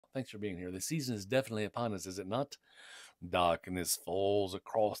thanks for being here. The season is definitely upon us, is it not? Darkness falls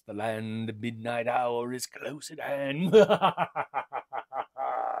across the land, the midnight hour is close at hand.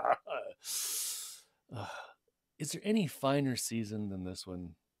 Is there any finer season than this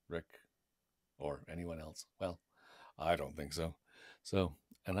one, Rick, or anyone else? Well, I don't think so. So,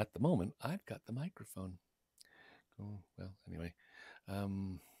 and at the moment, I've got the microphone. Oh, well, anyway.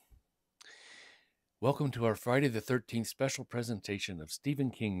 Um, Welcome to our Friday the 13th special presentation of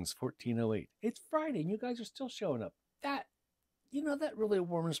Stephen King's 1408. It's Friday and you guys are still showing up. That really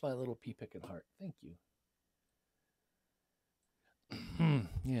warms my little pea-picking heart. Thank you.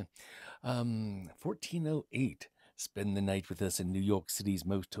 Yeah. 1408. Spend the night with us in New York City's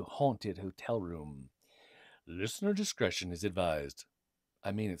most haunted hotel room. Listener discretion is advised.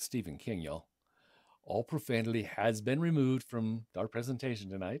 I mean, it's Stephen King, y'all. All profanity has been removed from our presentation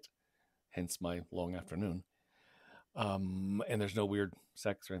tonight, hence my long afternoon. And there's no weird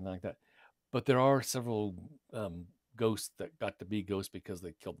sex or anything like that. But there are several ghosts that got to be ghosts because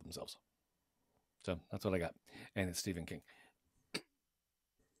they killed themselves. So that's what I got. And it's Stephen King.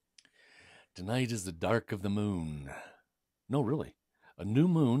 Tonight is the dark of the moon. No, really. A new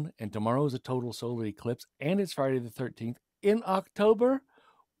moon, and tomorrow is a total solar eclipse, and it's Friday the 13th in October.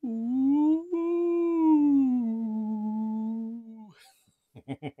 Ooh.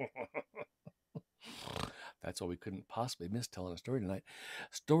 That's why we couldn't possibly miss telling a story tonight.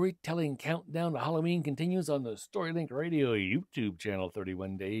 Storytelling countdown to Halloween continues on the Storylink Radio YouTube channel.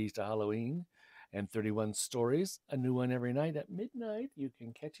 31 days to Halloween and 31 stories. A new one every night at midnight. You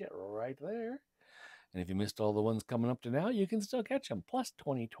can catch it right there. And if you missed all the ones coming up to now, you can still catch them. Plus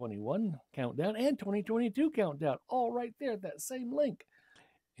 2021 countdown and 2022 countdown. All right there at that same link.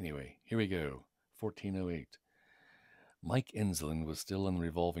 Anyway, here we go. 1408. Mike Enslin was still in the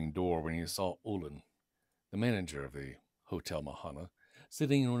revolving door when he saw Olin, the manager of the Hotel Mahana,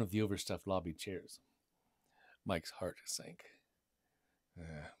 sitting in one of the overstuffed lobby chairs. Mike's heart sank.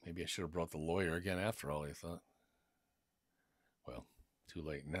 Maybe I should have brought the lawyer again after all, he thought. Well, too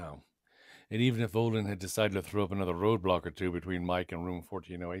late now. And even if Olin had decided to throw up another roadblock or two between Mike and room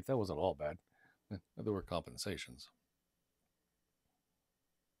 1408, that wasn't all bad. There were compensations.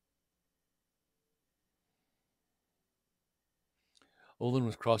 Olin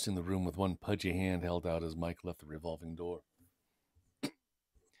was crossing the room with one pudgy hand held out as Mike left the revolving door.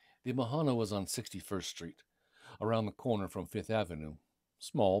 The Mahana was on 61st Street, around the corner from Fifth Avenue.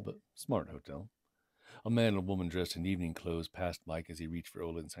 Small but smart hotel. A man and woman dressed in evening clothes passed Mike as he reached for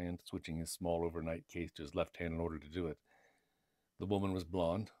Olin's hand, switching his small overnight case to his left hand in order to do it. The woman was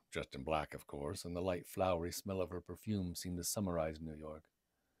blonde, dressed in black, of course, and the light, flowery smell of her perfume seemed to summarize New York.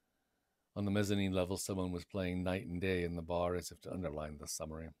 On the mezzanine level, someone was playing Night and Day in the bar as if to underline the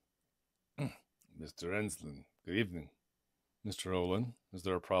summary. Mr. Enslin, good evening. Mr. Olin, is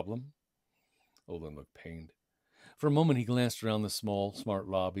there a problem? Olin looked pained. For a moment he glanced around the small, smart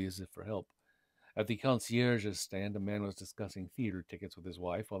lobby as if for help. At the concierge's stand, a man was discussing theater tickets with his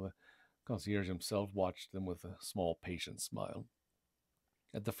wife, while the concierge himself watched them with a small, patient smile.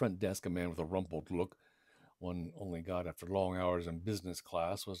 At the front desk, a man with a rumpled look, one only got after long hours in business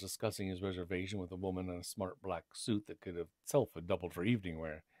class, was discussing his reservation with a woman in a smart black suit that could have itself have doubled for evening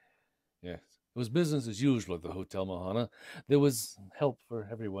wear. Yes, it was business as usual at the Hotel Mahana. There was help for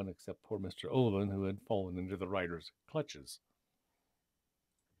everyone except poor Mr. Olin, who had fallen into the writer's clutches.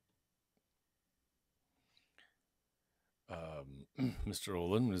 Mr.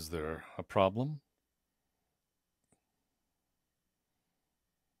 Olin, is there a problem?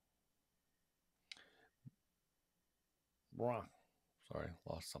 Sorry,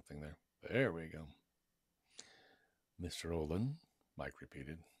 lost something there. There we go. Mr. Olin, Mike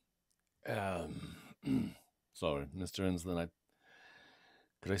repeated. Sorry, Mr. Enslin,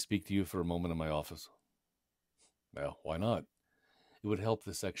 could I speak to you for a moment in my office? Well, why not? It would help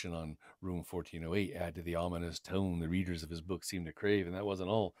the section on room 1408 add to the ominous tone the readers of his book seemed to crave, and that wasn't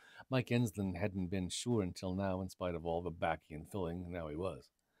all. Mike Enslin hadn't been sure until now, in spite of all the backing and filling, and now he was.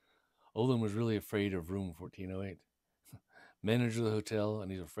 Olin was really afraid of room 1408. Manager of the hotel,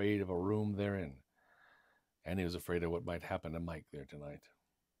 and he's afraid of a room therein. And he was afraid of what might happen to Mike there tonight.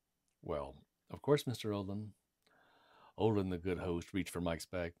 Well, of course, Mr. Olin. Olin, the good host, reached for Mike's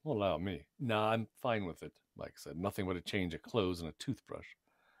bag. Well, allow me. Nah, I'm fine with it, Mike said. Nothing but a change of clothes and a toothbrush.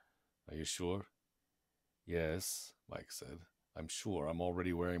 Are you sure? Yes, Mike said. I'm sure. I'm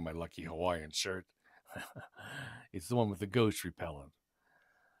already wearing my lucky Hawaiian shirt. It's the one with the ghost repellent.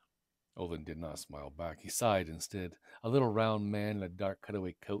 Olin did not smile back. He sighed instead. A little round man in a dark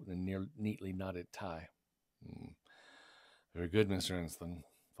cutaway coat and a neatly knotted tie. Very good, Mr. Enslin.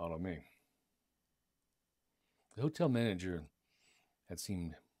 Follow me. The hotel manager had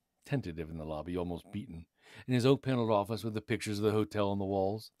seemed tentative in the lobby, almost beaten. In his oak-paneled office with the pictures of the hotel on the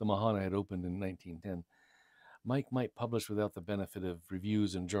walls, the Mahana had opened in 1910. Mike might publish without the benefit of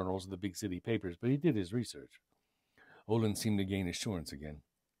reviews and journals of the big city papers, but he did his research. Olin seemed to gain assurance again.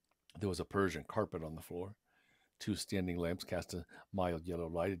 There was a Persian carpet on the floor. Two standing lamps cast a mild yellow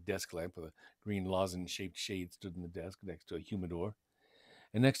light. A desk lamp with a green lozenge-shaped shade stood in the desk next to a humidor.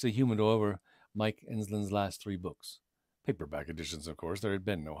 And next to the humidor were Mike Enslin's last three books. Paperback editions, of course. There had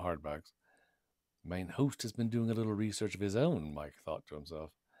been no hardbacks. Mine host has been doing a little research of his own, Mike thought to himself.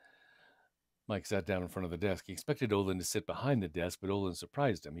 Mike sat down in front of the desk. He expected Olin to sit behind the desk, but Olin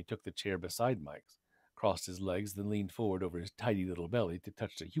surprised him. He took the chair beside Mike's, crossed his legs, then leaned forward over his tidy little belly to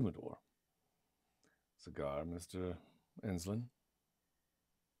touch the humidor. Cigar, Mr. Enslin?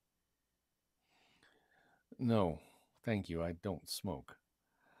 No, thank you, I don't smoke.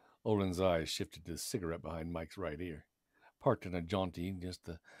 Olin's eyes shifted to the cigarette behind Mike's right ear. Parked in a jaunty,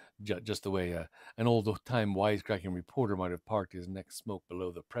 just the way an old-time wisecracking reporter might have parked his neck smoke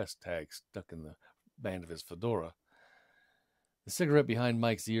below the press tag stuck in the band of his fedora. The cigarette behind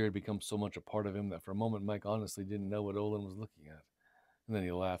Mike's ear had become so much a part of him that for a moment Mike honestly didn't know what Olin was looking at. And then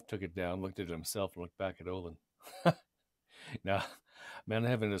he laughed, took it down, looked at it himself, and looked back at Olin. Now, man, I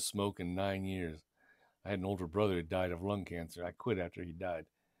haven't had a smoke in 9 years. I had an older brother who died of lung cancer. I quit after he died.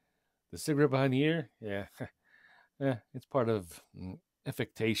 The cigarette behind the ear? Yeah. It's part of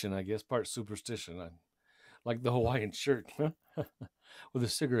affectation, I guess, part superstition. Like the Hawaiian shirt. With the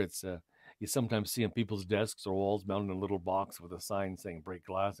cigarettes, you sometimes see on people's desks or walls mounted in a little box with a sign saying break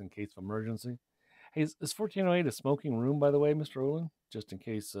glass in case of emergency. Hey, is 1408 a smoking room, by the way, Mr. Olin? Just in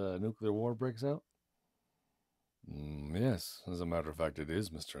case nuclear war breaks out? Yes, as a matter of fact, it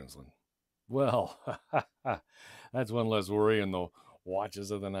is, Mr. Enslin. Well, that's one less worry in the watches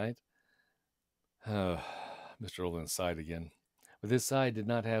of the night. Mr. Olin sighed again, but this sigh did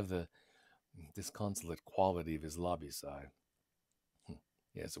not have the disconsolate quality of his lobby sigh.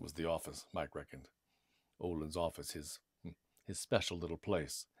 Yes, it was the office, Mike reckoned. Olin's office, his special little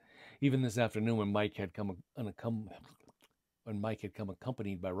place. Even this afternoon, when Mike had come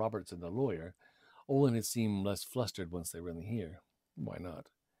accompanied by Robertson, the lawyer, Olin had seemed less flustered once they were in here. Why not?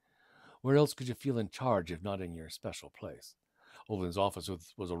 Where else could you feel in charge if not in your special place? Olin's office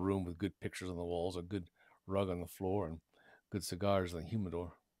was a room with good pictures on the walls, a good rug on the floor, and good cigars in the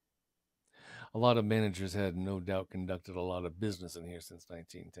humidor. A lot of managers had no doubt conducted a lot of business in here since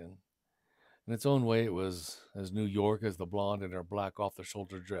 1910. In its own way, it was as New York as the blonde in her black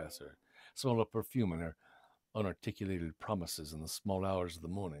off-the-shoulder dress, her smell of perfume, and her unarticulated promises in the small hours of the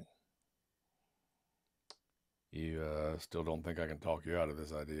morning. You still don't think I can talk you out of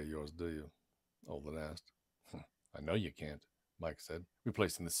this idea of yours, do you? Olin asked. I know you can't, Mike said,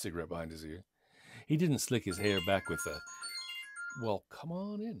 replacing the cigarette behind his ear. He didn't slick his hair back with well, come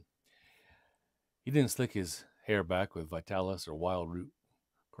on in. He didn't slick his hair back with Vitalis or Wild Root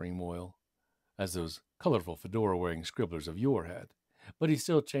cream oil, as those colorful fedora-wearing scribblers of yore had. But he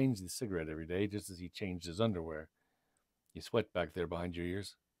still changed the cigarette every day, just as he changed his underwear. You sweat back there behind your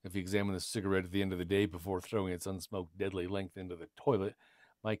ears. If he examined the cigarette at the end of the day before throwing its unsmoked deadly length into the toilet,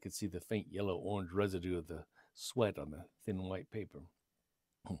 Mike could see the faint yellow-orange residue of the sweat on the thin white paper.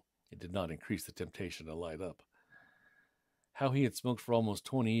 It did not increase the temptation to light up. How he had smoked for almost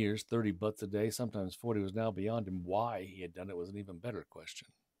 20 years, 30 butts a day, sometimes 40, was now beyond him. Why he had done it was an even better question.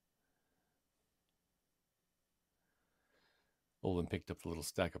 Olin picked up the little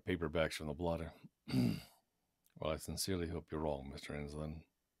stack of paperbacks from the blotter. Well, I sincerely hope you're wrong, Mr. Enslin.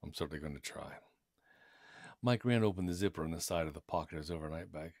 I'm certainly going to try. Mike ran open the zipper on the side of the pocket of his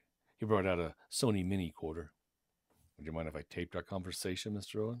overnight bag. He brought out a Sony mini quarter. Would you mind if I taped our conversation,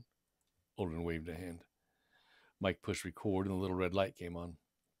 Mr. Owen? Olin waved a hand. Mike pushed record and the little red light came on.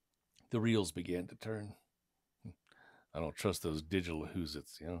 The reels began to turn. I don't trust those digital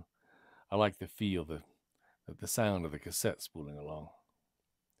whoozits, you know. I like the feel, the sound of the cassette spooling along.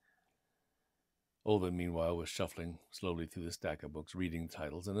 Olin, meanwhile, was shuffling slowly through the stack of books, reading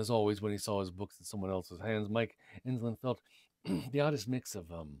titles, and as always, when he saw his books in someone else's hands, Mike Enslin felt the oddest mix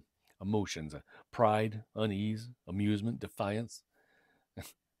of emotions, pride, unease, amusement, defiance, and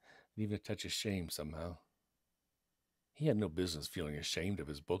even a touch of shame somehow. He had no business feeling ashamed of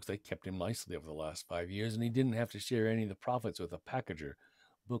his books. They kept him nicely over the last 5 years, and he didn't have to share any of the profits with a packager.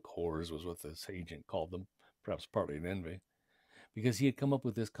 Book whores was what this agent called them, perhaps partly in envy, because he had come up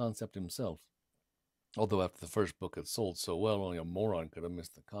with this concept himself. Although after the first book had sold so well, only a moron could have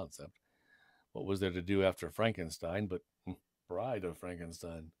missed the concept. What was there to do after Frankenstein but Bride of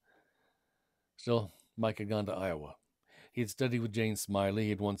Frankenstein? Still, Mike had gone to Iowa. He had studied with Jane Smiley. He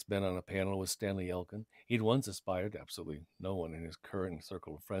had once been on a panel with Stanley Elkin. He'd once aspired, absolutely no one in his current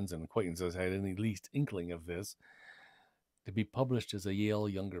circle of friends and acquaintances had any least inkling of this, to be published as a Yale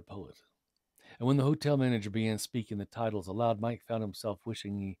younger poet. And when the hotel manager began speaking the titles aloud, Mike found himself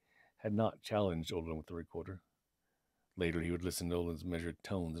wishing he had not challenged Olin with the recorder. Later, he would listen to Olin's measured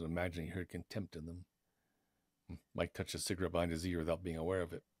tones and imagine he heard contempt in them. Mike touched a cigarette behind his ear without being aware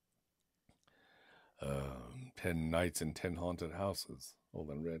of it. 10 nights in 10 haunted houses,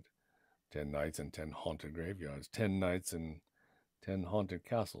 Olin read. 10 nights in 10 haunted graveyards. 10 nights in 10 haunted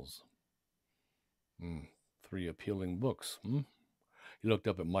castles. 3 appealing books. He looked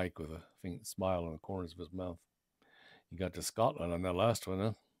up at Mike with a faint smile on the corners of his mouth. You got to Scotland on that last one,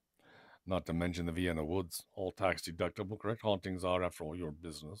 huh? Not to mention the Vienna woods. All tax deductible, correct? Hauntings are, after all, your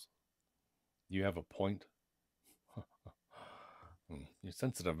business. You have a point? You're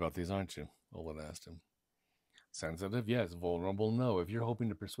sensitive about these, aren't you? Olin asked him. Sensitive? Yes. Vulnerable? No. If you're hoping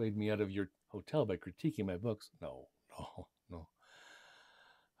to persuade me out of your hotel by critiquing my books, no.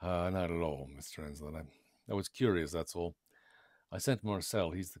 Not at all, Mr. Enslin. I was curious, that's all. I sent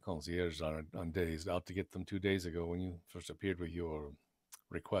Marcel, he's the concierge on days, out to get them 2 days ago when you first appeared with your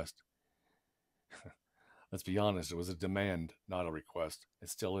request. Let's be honest, it was a demand, not a request. It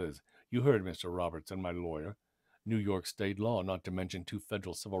still is. You heard Mr. Robertson, my lawyer. New York state law, not to mention 2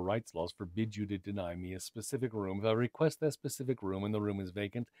 federal civil rights laws, forbid you to deny me a specific room. If I request that specific room and the room is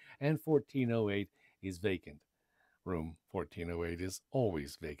vacant, and 1408 is vacant. Room 1408 is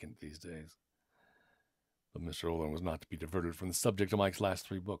always vacant these days. But Mr. Olin was not to be diverted from the subject of Mike's last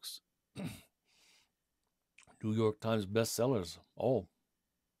 3 books. New York Times bestsellers. All.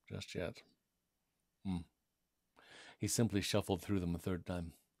 Just yet. He simply shuffled through them a 3rd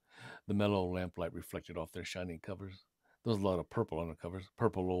time. The mellow lamplight reflected off their shining covers. There was a lot of purple on the covers.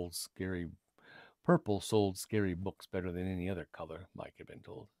 Purple sold scary books better than any other color, Mike had been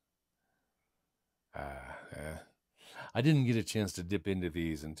told. I didn't get a chance to dip into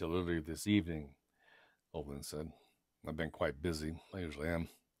these until earlier this evening, Olin said. I've been quite busy. I usually am.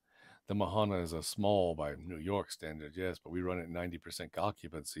 The Mahana is a small by New York standards, yes, but we run at 90%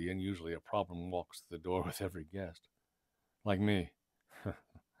 occupancy, and usually a problem walks through the door with every guest. Like me.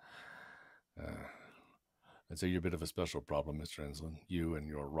 I'd say you're a bit of a special problem, Mr. Enslin. You and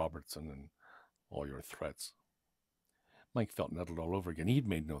your Robertson and all your threats. Mike felt nettled all over again. He'd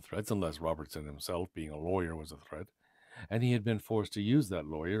made no threats, unless Robertson himself, being a lawyer, was a threat. And he had been forced to use that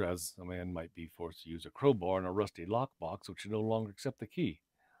lawyer, as a man might be forced to use a crowbar in a rusty lockbox which would no longer accept the key.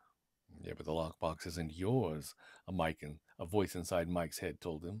 Yeah, but the lockbox isn't yours, a voice inside Mike's head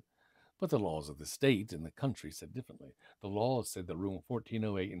told him. But the laws of the state and the country said differently. The laws said that room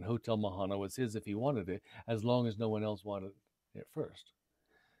 1408 in Hotel Mahana was his if he wanted it, as long as no one else wanted it first.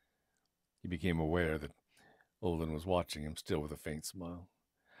 He became aware that Olin was watching him, still with a faint smile,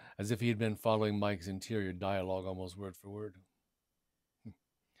 as if he had been following Mike's interior dialogue almost word for word. It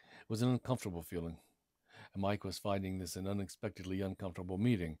was an uncomfortable feeling, and Mike was finding this an unexpectedly uncomfortable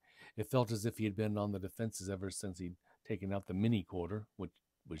meeting. It felt as if he had been on the defenses ever since he'd taken out the mini-quarter, which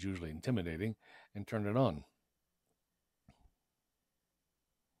was usually intimidating, and turned it on.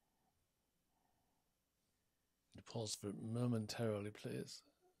 You pause for it momentarily, please.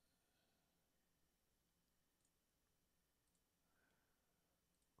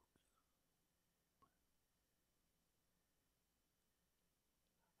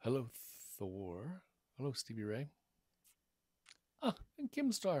 Hello, Thor. Hello, Stevie Ray. And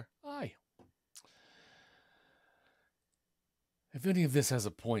Kim Star. Hi. If any of this has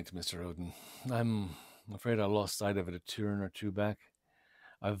a point, Mr. Odin, I'm afraid I lost sight of it a turn or 2 back.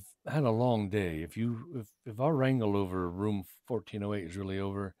 I've had a long day. If our wrangle over room 1408 is really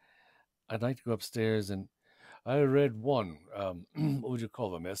over, I'd like to go upstairs and... I read one. What would you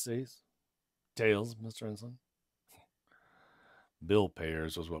call them? Essays? Tales, Mr. Enslin? Bill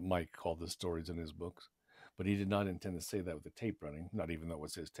payers was what Mike called the stories in his books, but he did not intend to say that with the tape running, not even though it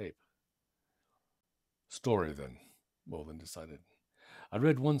was his tape. Story, then, Olin decided. I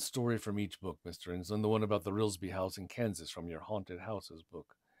read one story from each book, Mr. Enslin, the one about the Rilsby house in Kansas from your Haunted Houses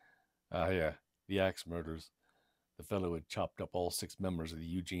book. Yeah, the axe murders. The fellow who had chopped up all 6 members of the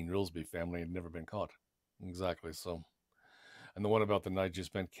Eugene Rilsby family had never been caught. Exactly so. And the one about the night you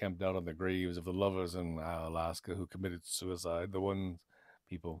spent camped out on the graves of the lovers in Alaska who committed suicide, the ones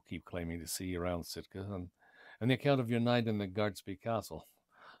people keep claiming to see around Sitka, and the account of your night in the Gardsby Castle.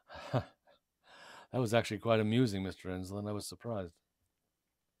 That was actually quite amusing, Mr. Enslin. I was surprised.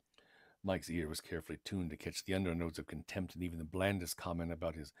 Mike's ear was carefully tuned to catch the undernotes of contempt and even the blandest comment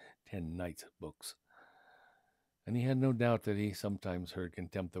about his 10 nights books. And he had no doubt that he sometimes heard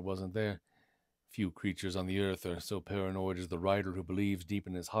contempt that wasn't there. Few creatures on the earth are so paranoid as the writer who believes deep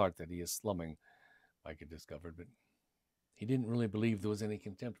in his heart that he is slumming, Mike had discovered, but he didn't really believe there was any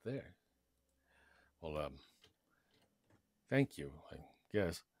contempt there. Well, thank you, I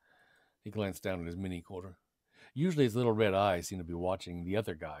guess. He glanced down at his mini quarter. Usually his little red eyes seemed to be watching the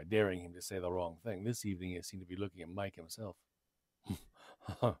other guy, daring him to say the wrong thing. This evening it seemed to be looking at Mike himself.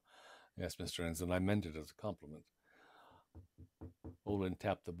 Yes, Mr. Enslin, I meant it as a compliment. Olin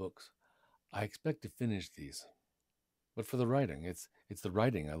tapped the books. I expect to finish these. But for the writing, it's the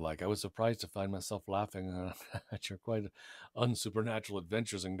writing I like. I was surprised to find myself laughing at your quite unsupernatural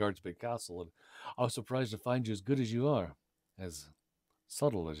adventures in Guardsby Castle, and I was surprised to find you as good as you are, as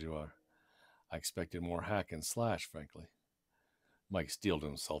subtle as you are. I expected more hack and slash, frankly. Mike steeled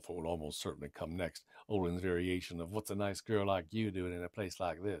himself what would almost certainly come next, Olin's variation of "What's a nice girl like you doing in a place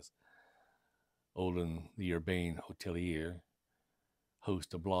like this?" Olin, the urbane hotelier,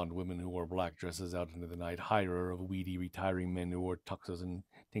 host of blonde women who wore black dresses out into the night, hirer of weedy retiring men who wore tuxes and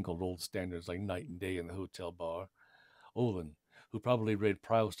tinkled old standards like night and day in the hotel bar. Olin, who probably read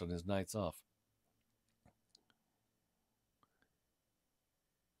Proust on his nights off.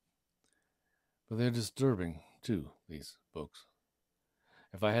 But they're disturbing, too, these books.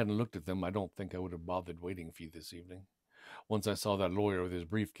 If I hadn't looked at them, I don't think I would have bothered waiting for you this evening. Once I saw that lawyer with his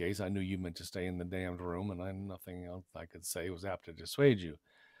briefcase, I knew you meant to stay in the damned room, and nothing else I could say was apt to dissuade you.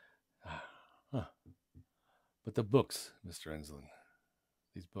 Huh. But the books, Mr. Enslin,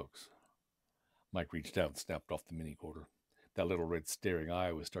 these books. Mike reached out and snapped off the mini quarter. That little red staring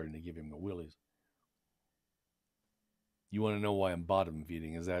eye was starting to give him the willies. You want to know why I'm bottom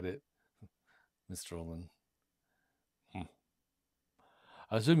feeding, is that it, Mr. Olin?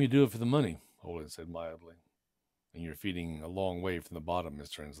 I assume you do it for the money, Olin said mildly. And you're feeding a long way from the bottom,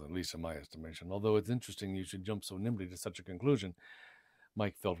 Mr. Enslin, at least in my estimation. Although it's interesting you should jump so nimbly to such a conclusion.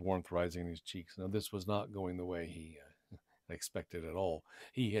 Mike felt warmth rising in his cheeks. Now, this was not going the way he expected at all.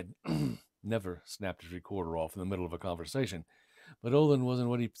 He had never snapped his recorder off in the middle of a conversation. But Olin wasn't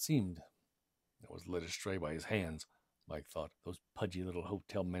what he seemed. I was led astray by his hands, Mike thought. Those pudgy little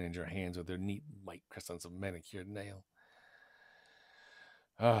hotel manager hands with their neat white crescents of manicured nail.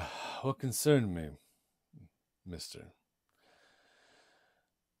 What concerned me, mister,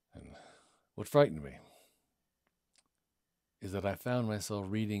 and what frightened me, is that I found myself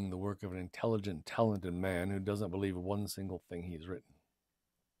reading the work of an intelligent, talented man who doesn't believe one single thing he's written.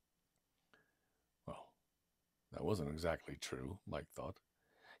 Well, that wasn't exactly true, Mike thought.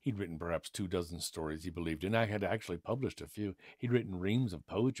 He'd written perhaps 24 stories he believed in. I had actually published a few. He'd written reams of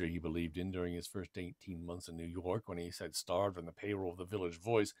poetry he believed in during his first 18 months in New York when he sat starved on the payroll of the Village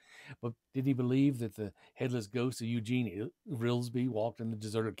Voice. But did he believe that the headless ghost of Eugene Rilsby walked in the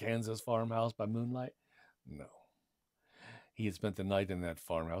deserted Kansas farmhouse by moonlight? No. He had spent the night in that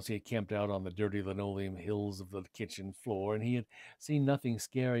farmhouse. He had camped out on the dirty linoleum hills of the kitchen floor, and he had seen nothing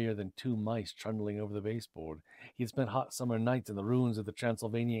scarier than two mice trundling over the baseboard. He had spent hot summer nights in the ruins of the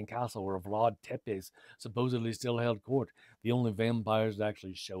Transylvanian castle where Vlad Tepes supposedly still held court. The only vampires to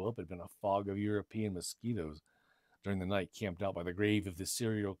actually show up had been a fog of European mosquitoes. During the night, camped out by the grave of the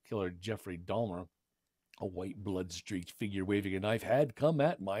serial killer Jeffrey Dahmer, a white blood-streaked figure waving a knife had come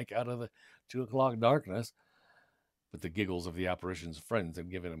at Mike out of the 2 o'clock darkness. But the giggles of the apparition's friends had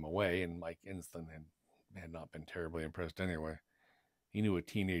given him away, and Mike Enslin had not been terribly impressed anyway. He knew a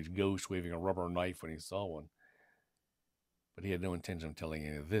teenage ghost waving a rubber knife when he saw one. But he had no intention of telling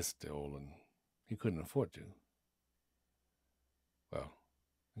any of this to Olin. He couldn't afford to. Well,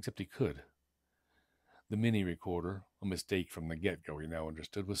 except he could. The mini recorder, a mistake from the get-go he now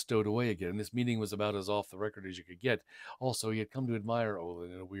understood, was stowed away again. This meeting was about as off the record as you could get. Also, he had come to admire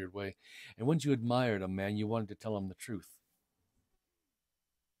Olin in a weird way. And once you admired a man, you wanted to tell him the truth.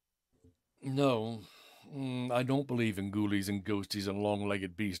 No, I don't believe in ghoulies and ghosties and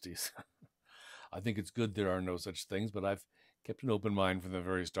long-legged beasties. I think it's good there are no such things, but I've kept an open mind from the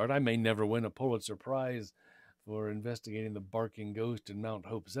very start. I may never win a Pulitzer Prize for investigating the barking ghost in Mount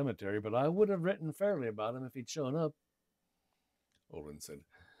Hope Cemetery, but I would have written fairly about him if he'd shown up. Olin said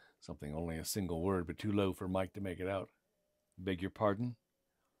something, only a single word, but too low for Mike to make it out. Beg your pardon?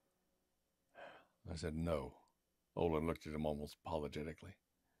 I said no. Olin looked at him almost apologetically.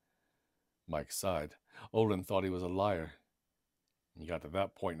 Mike sighed. Olin thought he was a liar. You got to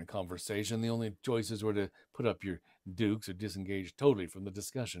that point in the conversation, the only choices were to put up your dukes or disengage totally from the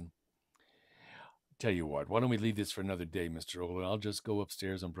discussion. Tell you what, why don't we leave this for another day, Mr. Olin? I'll just go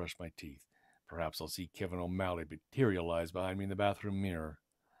upstairs and brush my teeth. Perhaps I'll see Kevin O'Malley materialize behind me in the bathroom mirror.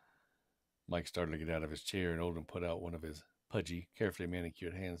 Mike started to get out of his chair, and Olin put out one of his pudgy, carefully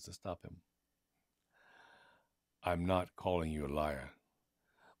manicured hands to stop him. I'm not calling you a liar,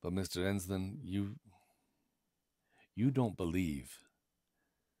 But Mr. Enslin, you don't believe.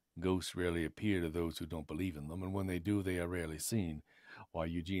 Ghosts rarely appear to those who don't believe in them, and when they do, they are rarely seen. Why,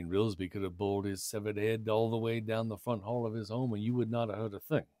 Eugene Rilsby could have bowled his severed head all the way down the front hall of his home, and you would not have heard a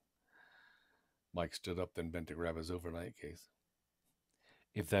thing. Mike stood up, then bent to grab his overnight case.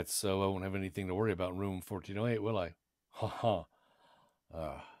 If that's so, I won't have anything to worry about in room 1408, will I? Ha ha.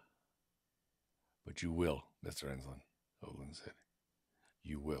 Ah. But you will, Mr. Enslin, Olin said.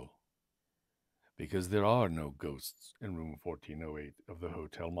 You will. Because there are no ghosts in room 1408 of the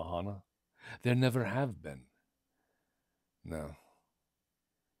Hotel Mahana. There never have been. No.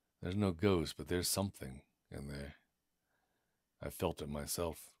 There's no ghost, but there's something in there. I felt it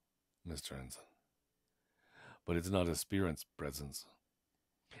myself, Mr. Enslin. But it's not a spirit's presence.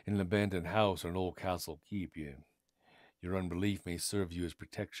 In an abandoned house or an old castle keep, your unbelief may serve you as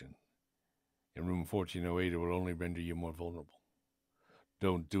protection. In room 1408, it will only render you more vulnerable.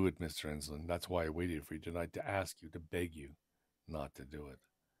 Don't do it, Mr. Enslin. That's why I waited for you tonight, to ask you, to beg you not to do it.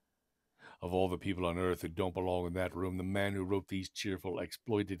 Of all the people on earth who don't belong in that room, the man who wrote these cheerful,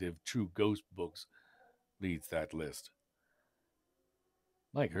 exploitative, true ghost books leads that list.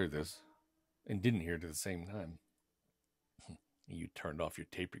 Mike heard this, and didn't hear it at the same time. You turned off your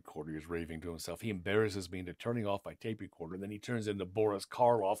tape recorder, he was raving to himself. He embarrasses me into turning off my tape recorder, and then he turns into Boris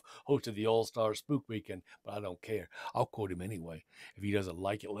Karloff, host of the All-Star Spook Weekend. But I don't care. I'll quote him anyway. If he doesn't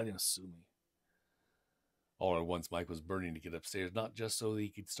like it, let him sue me. All at once, Mike was burning to get upstairs, not just so that he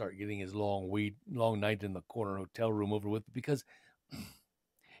could start getting his long night in the corner hotel room over with, but because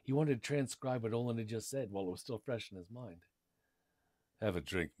he wanted to transcribe what Olin had just said while it was still fresh in his mind. Have a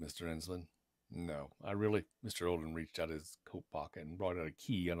drink, Mr. Enslin. No, I really... Mr. Olin reached out his coat pocket and brought out a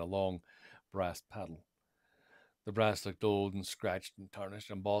key and a long brass paddle. The brass looked old and scratched and tarnished.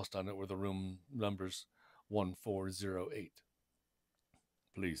 Embossed on it were the room numbers 1408.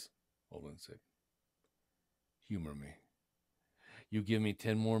 Please, Olin said. Humor me. You give me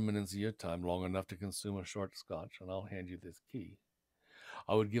 10 more minutes of your time, long enough to consume a short scotch, and I'll hand you this key.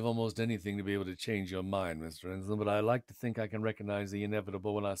 I would give almost anything to be able to change your mind, Mr. Enslin, but I like to think I can recognize the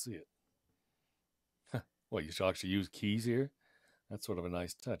inevitable when I see it. What, you shall actually use keys here? That's sort of a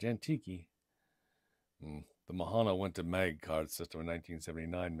nice touch. Antique. The Mahana went to mag card system in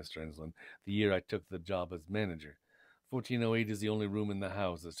 1979, Mr. Enslin, the year I took the job as manager. 1408 is the only room in the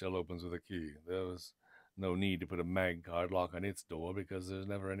house that still opens with a key. There was no need to put a mag card lock on its door because there's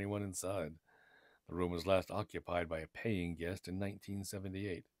never anyone inside. The room was last occupied by a paying guest in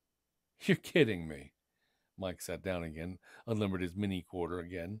 1978. You're kidding me. Mike sat down again, unlimbered his mini quarter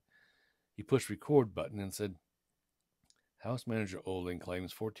again. He pushed record button and said, House Manager Olin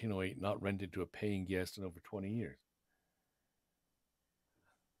claims 1408 not rented to a paying guest in over 20 years.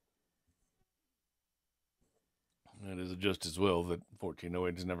 It is just as well that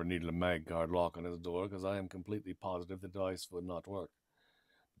 1408 has never needed a mag card lock on his door, because I am completely positive the device would not work.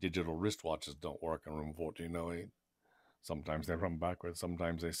 Digital wristwatches don't work in room 1408. Sometimes they run backwards,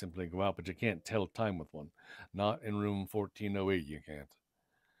 sometimes they simply go out, but you can't tell time with one. Not in room 1408, you can't.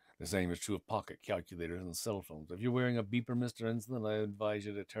 The same is true of pocket calculators and cell phones. If you're wearing a beeper, Mr. Enslin, I advise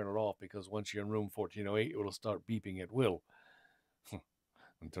you to turn it off, because once you're in room 1408, it will start beeping at will.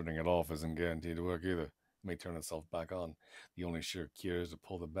 And turning it off isn't guaranteed to work either. It may turn itself back on. The only sure cure is to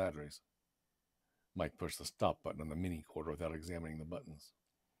pull the batteries. Mike pushed the stop button on the mini quarter without examining the buttons.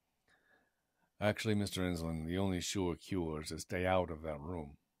 Actually, Mr. Enslin, the only sure cure is to stay out of that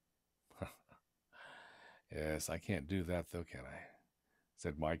room. Yes, I can't do that, though, can I?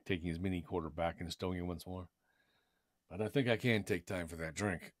 Said Mike, taking his mini quarter back and stowing it once more. But I think I can take time for that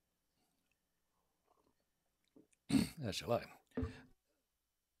drink. As shall I.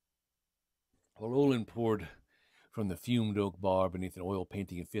 While Olin poured from the fumed oak bar beneath an oil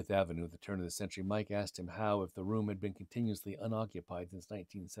painting of Fifth Avenue at the turn of the century, Mike asked him how, if the room had been continuously unoccupied since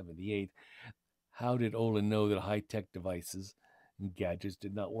 1978, how did Olin know that high-tech devices and gadgets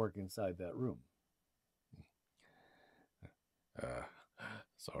did not work inside that room?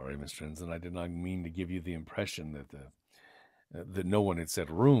 Sorry, Mr. Enslin, I did not mean to give you the impression that no one had set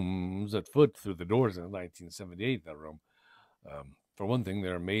rooms at foot through the doors in 1978 in that room. For one thing,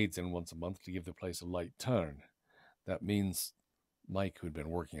 there are maids in once a month to give the place a light turn. That means Mike, who'd been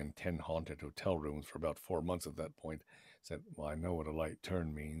working in 10 haunted hotel rooms for about 4 months at that point, said, Well, I know what a light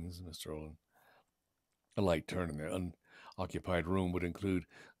turn means, Mr. Olin. A light turn in the unoccupied room would include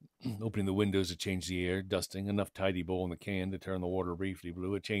opening the windows to change the air, dusting, enough tidy bowl in the can to turn the water briefly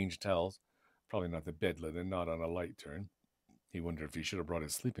blue, a change towels, probably not the bed linen, not on a light turn. He wondered if he should have brought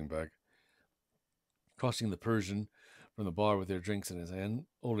his sleeping bag. Crossing the Persian from the bar with their drinks in his hand,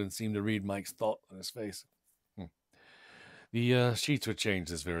 Olin seemed to read Mike's thought on his face. The sheets were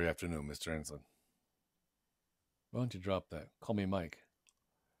changed this very afternoon, Mr. Enslin. Why don't you drop that? Call me Mike.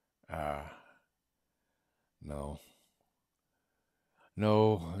 Ah, no.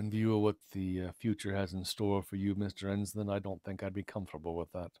 No, in view of what the future has in store for you, Mr. Enslin, I don't think I'd be comfortable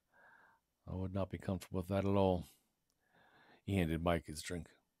with that. I would not be comfortable with that at all. He handed Mike his drink.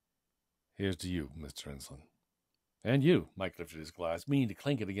 Here's to you, Mr. Enslin. And you, Mike lifted his glass, meaning to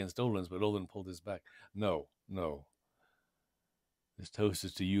clink it against Olin's, but Olin pulled his back. No, no. This toast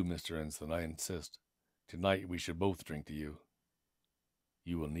is to you, Mr. Enslin, I insist. Tonight we should both drink to you.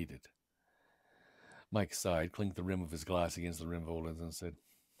 You will need it. Mike sighed, clinked the rim of his glass against the rim of Olin's, and said,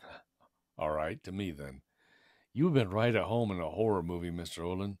 All right, to me then. You've been right at home in a horror movie, Mr.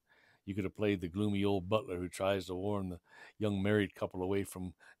 Olin. You could have played the gloomy old butler who tries to warn the young married couple away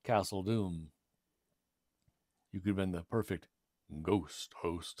from Castle Doom. You could have been the perfect ghost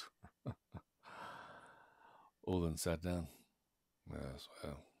host. Olin sat down. Yes,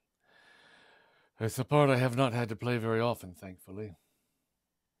 well, it's a part I have not had to play very often, thankfully.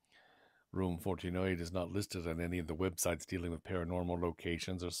 Room 1408 is not listed on any of the websites dealing with paranormal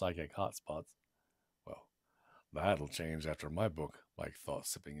locations or psychic hotspots. Well, that'll change after my book, Mike thought,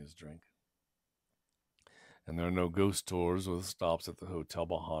 sipping his drink. And there are no ghost tours with stops at the Hotel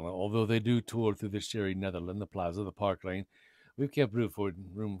Bahana, although they do tour through the Sherry Netherland, the Plaza, the Park Lane. We've kept room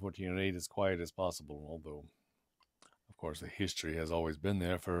 1408 as quiet as possible, although, of course, the history has always been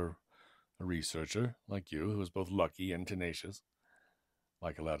there for a researcher like you, who is both lucky and tenacious.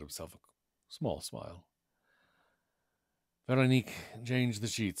 Mike allowed himself a small smile. Veronique changed the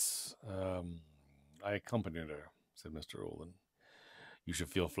sheets. I accompanied her, said Mr. Olin. You should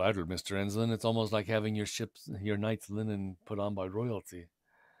feel flattered, Mr. Enslin. It's almost like having your knight's linen put on by royalty.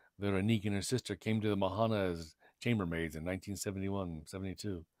 Veronique and her sister came to the Mahana as chambermaids in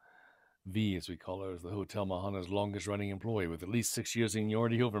 1971-72. V, as we call her, is the Hotel Mahana's longest-running employee, with at least 6 years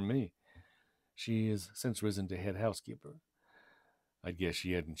seniority over me. She has since risen to head housekeeper. I'd guess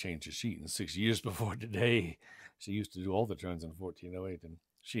she hadn't changed a sheet in 6 years before today. She used to do all the turns in 1408, and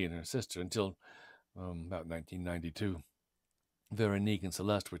she and her sister until about 1992. Veronique and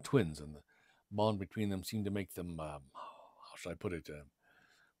Celeste were twins, and the bond between them seemed to make them, how should I put it,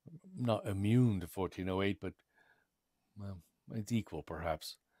 not immune to 1408, but, well, it's equal,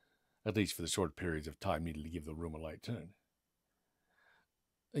 perhaps, at least for the short periods of time needed to give the room a light turn.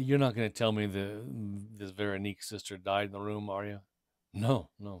 You're not going to tell me this Veronique's sister died in the room, are you? No,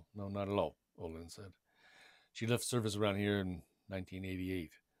 not at all, Olin said. She left service around here in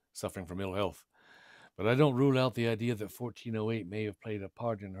 1988, suffering from ill health. But I don't rule out the idea that 1408 may have played a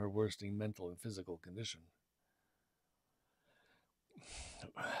part in her worsening mental and physical condition.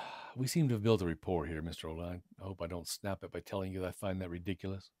 We seem to have built a rapport here, Mr. Olin. I hope I don't snap it by telling you that I find that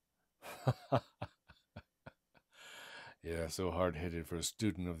ridiculous. Yeah, so hard-headed for a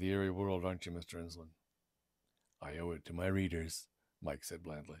student of the airy world, aren't you, Mr. Enslin? I owe it to my readers, Mike said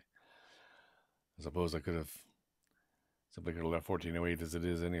blandly. I suppose I could have simply left 1408 as it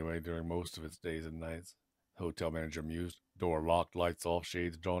is anyway during most of its days and nights. The hotel manager mused. Door locked, lights off,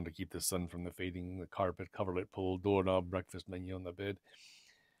 shades drawn to keep the sun from the fading, the carpet, coverlet pulled, doorknob, breakfast menu on the bed.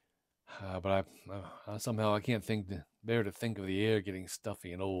 But I somehow I can't bear to think of the air getting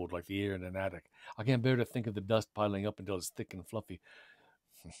stuffy and old like the air in an attic. I can't bear to think of the dust piling up until it's thick and fluffy.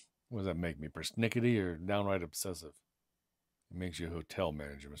 What does that make me, persnickety or downright obsessive? It makes you a hotel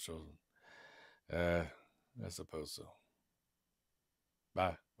manager, Mr. Rosen. I suppose so.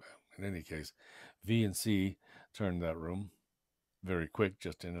 Well, in any case, V and C turned that room. Very quick,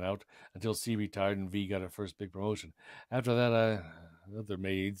 just in and out, until C retired and V got her first big promotion. After that, other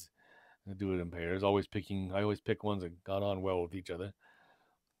maids do it in pairs. I always pick ones that got on well with each other,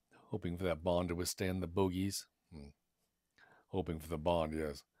 hoping for that bond to withstand the bogies. Hoping for the bond,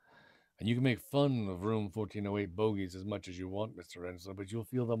 yes. And you can make fun of room 1408 bogies as much as you want, Mr. Enslin, but you'll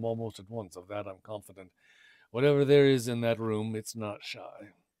feel them almost at once. Of that I'm confident. Whatever there is in that room, it's not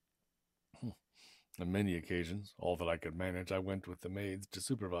shy. On many occasions, all that I could manage, I went with the maids to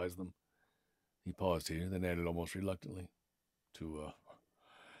supervise them. He paused here, then added almost reluctantly, to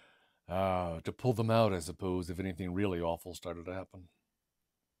pull them out, I suppose, if anything really awful started to happen.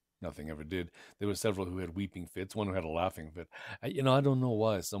 Nothing ever did. There were several who had weeping fits, one who had a laughing fit. I don't know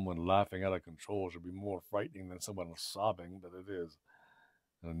why someone laughing out of control should be more frightening than someone sobbing, but it is.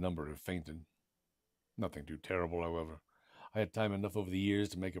 And a number have fainted. Nothing too terrible, however. I had time enough over the years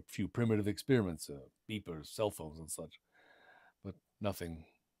to make a few primitive experiments, beepers, cell phones, and such. But nothing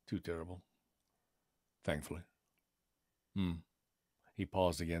too terrible. Thankfully. He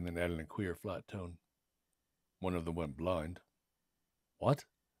paused again, then added in a queer, flat tone. One of them went blind. What?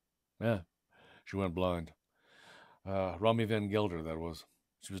 Yeah, she went blind. Romy Van Gelder, that was.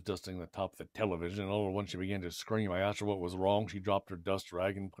 She was dusting the top of the television, and all at once she began to scream. I asked her what was wrong. She dropped her dust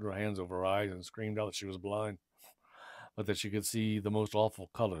rag and put her hands over her eyes and screamed out that she was blind, but that she could see the most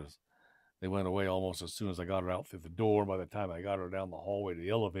awful colors. They went away almost as soon as I got her out through the door. By the time I got her down the hallway to the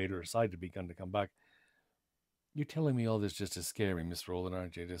elevator, her sight had begun to come back. You're telling me all this just to scare me, Miss Rowland,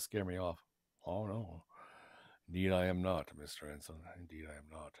 aren't you? To scare me off. Oh, no. Indeed I am not, Mr. Ensign. Indeed I am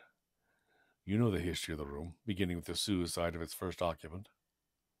not. You know the history of the room, beginning with the suicide of its first occupant.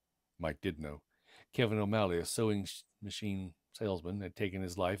 Mike did know. Kevin O'Malley, a sewing machine salesman, had taken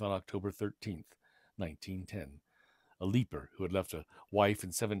his life on October 13th, 1910. A leaper who had left a wife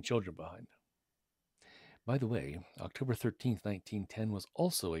and 7 children behind. By the way, October 13th, 1910 was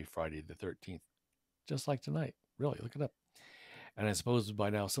also a Friday the 13th, just like tonight. Really, look it up. And I suppose by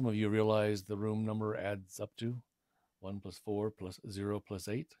now some of you realize the room number adds up to 1 plus 4 plus 0 plus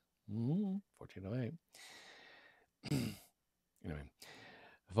 8. 1408. Anyway,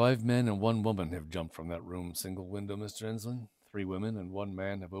 5 men and 1 woman have jumped from that room single window, Mr. Enslin. 3 women and 1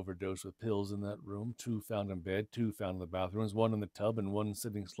 man have overdosed with pills in that room. 2 found in bed, 2 found in the bathrooms, 1 in the tub, and 1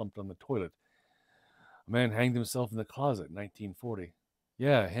 sitting slumped on the toilet. A man hanged himself in the closet in 1940.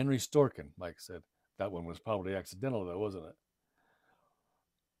 Yeah, Henry Storkin, Mike said. That one was probably accidental, though, wasn't it?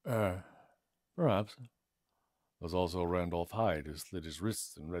 Perhaps. There was also Randolph Hyde, who slit his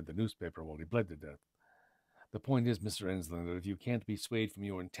wrists and read the newspaper while he bled to death. The point is, Mr. Enslin, that if you can't be swayed from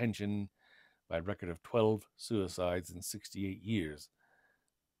your intention by a record of 12 suicides in 68 years,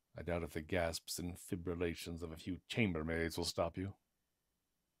 I doubt if the gasps and fibrillations of a few chambermaids will stop you.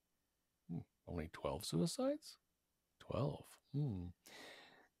 Only 12 suicides? 12.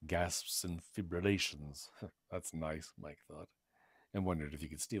 Gasps and fibrillations. That's nice, Mike thought, and wondered if he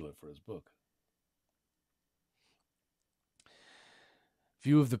could steal it for his book.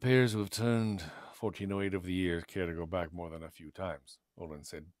 Few of the pairs who have turned 1408 over the years care to go back more than a few times, Olin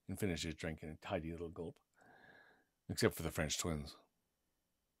said, and finished his drink in a tidy little gulp. Except for the French twins.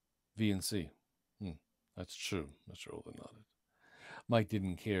 V and C. That's true, Mr. Olin nodded. Mike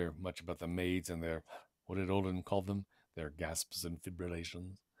didn't care much about the maids and their, what did Olin call them? Their gasps and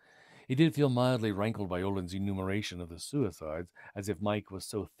fibrillations. He did feel mildly rankled by Olin's enumeration of the suicides, as if Mike was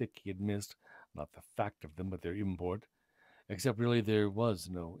so thick he had missed, not the fact of them, but their import. Except really there was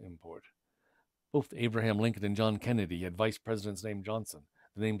no import. Both Abraham Lincoln and John Kennedy had vice presidents named Johnson.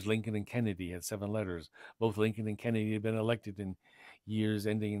 The names Lincoln and Kennedy had 7 letters. Both Lincoln and Kennedy had been elected in years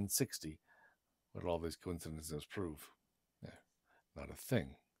ending in 60. What did all these coincidences prove? Not a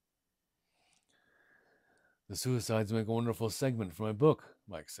thing. The suicides make a wonderful segment for my book,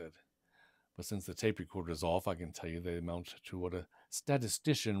 Mike said. But since the tape recorder is off, I can tell you they amount to what a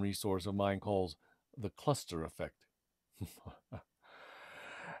statistician resource of mine calls the cluster effect.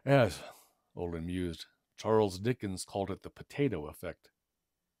 Yes, Olin mused. Charles Dickens called it the potato effect.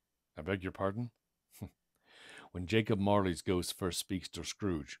 I beg your pardon? When Jacob Marley's ghost first speaks to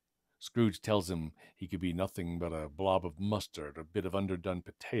Scrooge, Scrooge tells him he could be nothing but a blob of mustard, a bit of underdone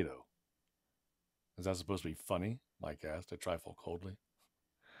potato. Is that supposed to be funny? Mike asked, a trifle coldly.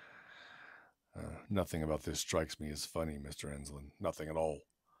 Nothing about this strikes me as funny, Mr. Enslin. Nothing at all.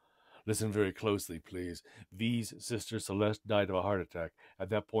 Listen very closely, please. V's sister Celeste died of a heart attack. At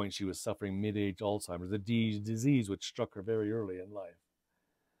that point, she was suffering mid-age Alzheimer's, a disease which struck her very early in life.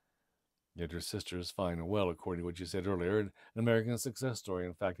 Yet her sister is fine and well, according to what you said earlier, an American success story,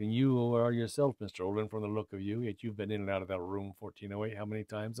 in fact. And you are yourself, Mr. Olin, from the look of you, yet you've been in and out of that room 1408 how many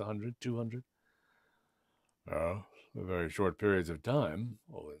times? 100? 200? Very short periods of time,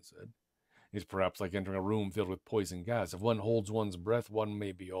 Olin said. It's perhaps like entering a room filled with poison gas. If one holds one's breath, one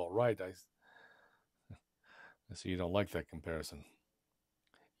may be all right. I see you don't like that comparison.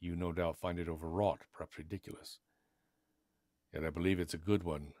 You no doubt find it overwrought, perhaps ridiculous. Yet I believe it's a good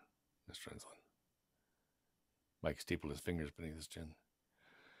one, Mr. Enslin. Mike stapled his fingers beneath his chin.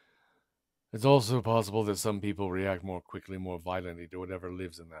 It's also possible that some people react more quickly, more violently to whatever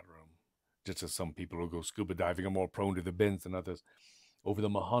lives in that room, just as some people who go scuba diving are more prone to the bends than others. Over the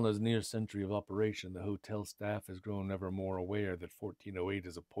Mahana's near century of operation, the hotel staff has grown ever more aware that 1408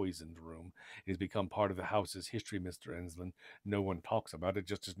 is a poisoned room. It has become part of the house's history, Mr. Enslin. No one talks about it,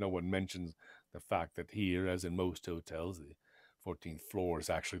 just as no one mentions the fact that here, as in most hotels, the 14th floor is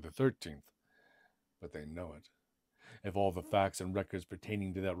actually the 13th. But they know it. If all the facts and records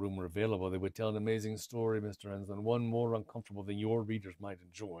pertaining to that room were available, they would tell an amazing story, Mr. Enslin, one more uncomfortable than your readers might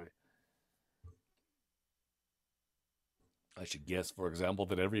enjoy. I should guess, for example,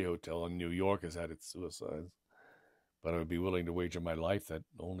 that every hotel in New York has had its suicides. But I would be willing to wager my life that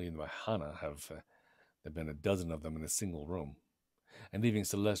only in Mahana have there been a dozen of them in a single room. And leaving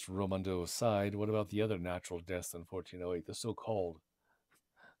Celeste Romondo aside, what about the other natural deaths in 1408, the so-called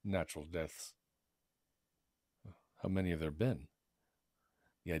natural deaths? How many have there been?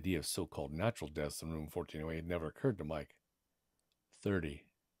 The idea of so-called natural deaths in room 1408 never occurred to Mike. 30,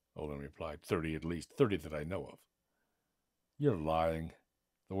 Olin replied. 30 at least. 30 that I know of. You're lying.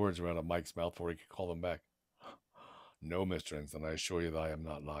 The words were out of Mike's mouth before he could call them back. No, Mr. Enslin, I assure you that I am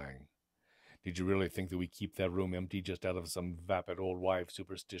not lying. Did you really think that we keep that room empty just out of some vapid old wife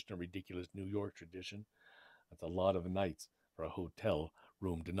superstition or ridiculous New York tradition? That's a lot of nights for a hotel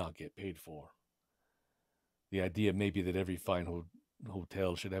room to not get paid for. The idea may be that every fine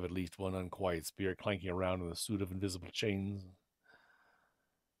hotel should have at least one unquiet spirit clanking around in a suit of invisible chains.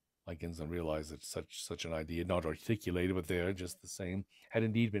 Mike Enslin realized that such an idea, not articulated, but there just the same, had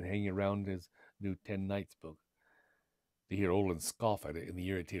indeed been hanging around his new 10 Nights book. To hear Olin scoff at it in the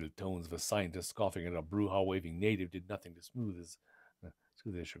irritated tones of a scientist scoffing at a brouhaha-waving native did nothing to smooth his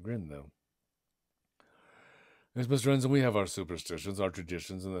chagrin, though. Yes, Mr. Enslin, we have our superstitions, our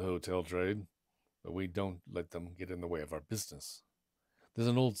traditions in the hotel trade, but we don't let them get in the way of our business. There's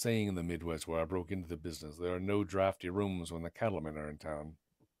an old saying in the Midwest where I broke into the business: there are no drafty rooms when the cattlemen are in town.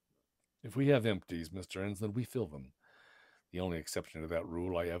 If we have empties, Mr. Enslin, we fill them. The only exception to that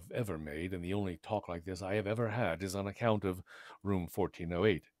rule I have ever made, and the only talk like this I have ever had, is on account of room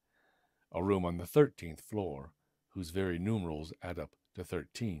 1408, a room on the 13th floor, whose very numerals add up to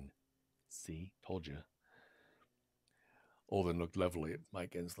 13. See, told you. Olin looked levelly at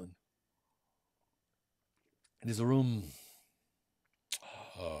Mike Enslin. It is a room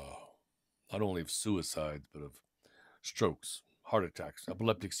not only of suicides, but of strokes, heart attacks,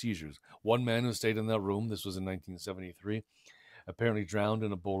 epileptic seizures. One man who stayed in that room, this was in 1973, apparently drowned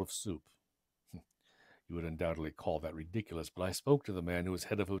in a bowl of soup. You would undoubtedly call that ridiculous, but I spoke to the man who was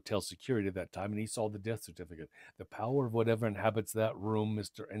head of hotel security at that time, and he saw the death certificate. The power of whatever inhabits that room,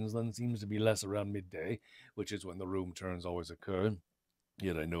 Mr. Enslin, seems to be less around midday, which is when the room turns always occur.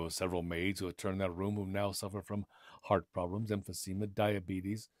 Yet I know of several maids who have turned that room who now suffer from heart problems, emphysema,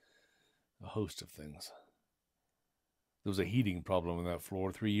 diabetes, a host of things. There was a heating problem on that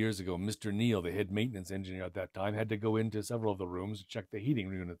floor 3 years ago. Mr. Neal, the head maintenance engineer at that time, had to go into several of the rooms to check the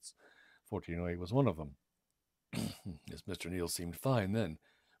heating units. 1408 was one of them. Yes, Mr. Neal seemed fine then,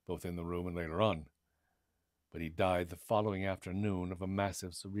 both in the room and later on. But he died the following afternoon of a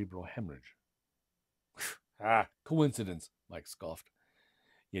massive cerebral hemorrhage. Coincidence, Mike scoffed.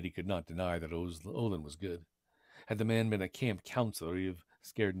 Yet he could not deny that Olin was good. Had the man been a camp counselor, he'd have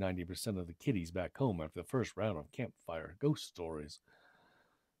scared 90% of the kiddies back home after the first round of campfire ghost stories.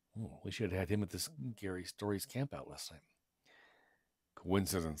 Oh, we should have had him at the Scary Stories campout last night.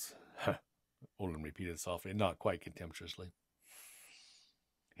 Coincidence, Olin repeated softly, not quite contemptuously.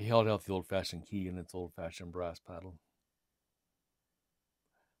 He held out the old-fashioned key and its old-fashioned brass paddle.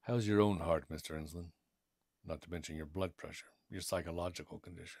 How's your own heart, Mr. Enslin? Not to mention your blood pressure, your psychological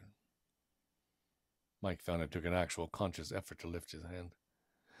condition. Mike found it took an actual conscious effort to lift his hand.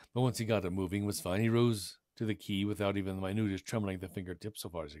 But once he got it moving, it was fine. He rose to the key without even the minutest trembling of the fingertips, so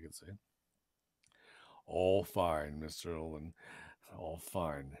far as he could see. All fine, Mr. Olin. All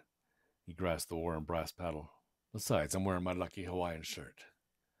fine. He grasped the worn brass paddle. Besides, I'm wearing my lucky Hawaiian shirt.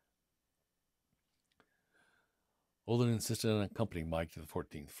 Olin insisted on accompanying Mike to the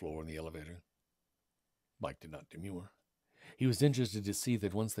 14th floor in the elevator. Mike did not demur. He was interested to see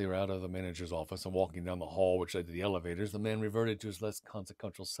that once they were out of the manager's office and walking down the hall which led to the elevators, the man reverted to his less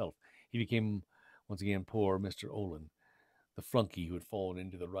consequential self. He became, once again, poor Mr. Olin, the flunky who had fallen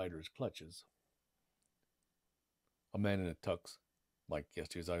into the rider's clutches. A man in a tux, Mike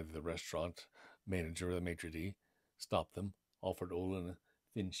guessed he was either the restaurant manager or the maitre d', stopped them, offered Olin a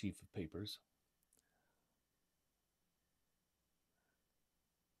thin sheaf of papers.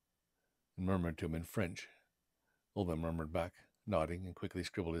 And murmured to him in French. Olin murmured back, nodding, and quickly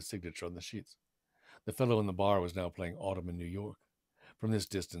scribbled his signature on the sheets. The fellow in the bar was now playing Autumn in New York. From this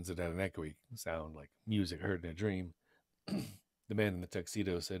distance it had an echoey sound like music heard in a dream. The man in the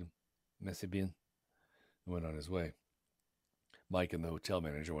tuxedo said, "Merci bien," and went on his way. Mike and the hotel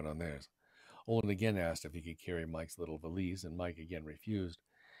manager went on theirs. Olin again asked if he could carry Mike's little valise, and Mike again refused.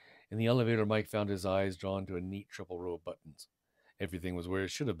 In the elevator, Mike found his eyes drawn to a neat triple row of buttons. Everything was where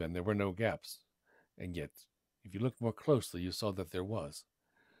it should have been. There were no gaps. And yet, if you looked more closely, you saw that there was.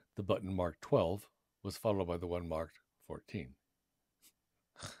 The button marked 12 was followed by the one marked 14.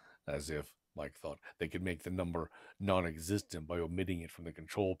 As if, Mike thought, they could make the number non-existent by omitting it from the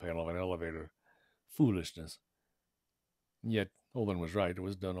control panel of an elevator. Foolishness. Yet, Olin was right. It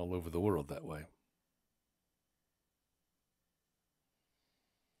was done all over the world that way.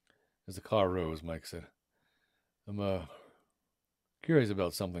 As the car rose, Mike said, I'm Curious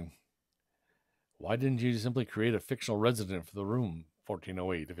about something. Why didn't you simply create a fictional resident for the room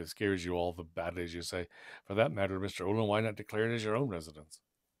 1408 if it scares you all the badly as you say? For that matter, Mr. Olin, why not declare it as your own residence?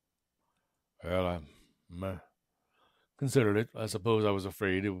 Well, I considered it. I suppose I was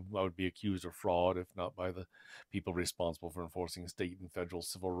afraid I would be accused of fraud, if not by the people responsible for enforcing state and federal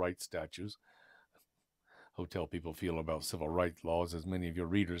civil rights statutes. Hotel people feel about civil rights laws as many of your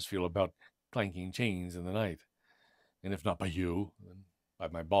readers feel about clanking chains in the night. And if not by you, then by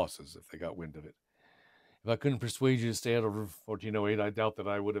my bosses if they got wind of it. If I couldn't persuade you to stay out of 1408, I doubt that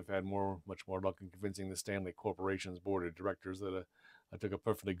I would have had much more luck in convincing the Stanley Corporation's board of directors that I took a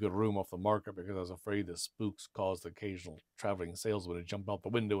perfectly good room off the market because I was afraid the spooks caused the occasional traveling salesman to jump out the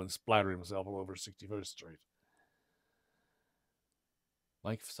window and splatter himself all over 61st Street.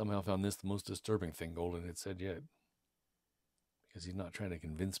 Mike somehow found this the most disturbing thing Golden had said yet. Because he's not trying to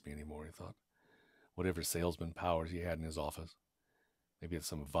convince me anymore, he thought. Whatever salesman powers he had in his office. Maybe it's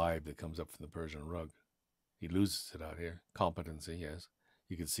some vibe that comes up from the Persian rug. He loses it out here. Competency, yes.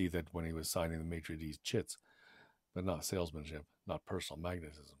 You could see that when he was signing the maitre d's chits. But not salesmanship, not personal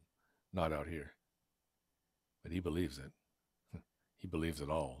magnetism. Not out here. But he believes it. He believes it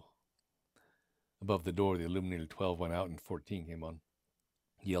all. Above the door, the illuminated 12 went out and 14 came on.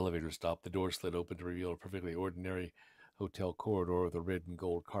 The elevator stopped. The door slid open to reveal a perfectly ordinary hotel corridor with a red and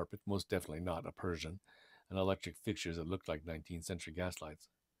gold carpet, most definitely not a Persian, and electric fixtures that looked like 19th century gaslights.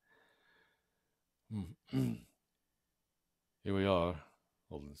 Here we are,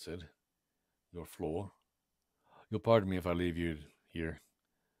 Olin said. Your floor. You'll pardon me if I leave you here.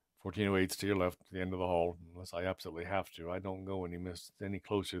 1408's to your left, to the end of the hall, unless I absolutely have to. I don't go any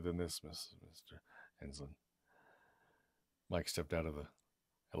closer than this, Mr. Enslin. Mike stepped out of the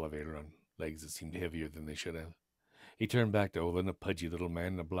elevator on legs that seemed heavier than they should have. He turned back to Olin, a pudgy little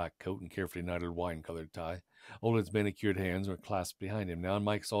man in a black coat and carefully knotted wine-colored tie. Olin's manicured hands were clasped behind him now, and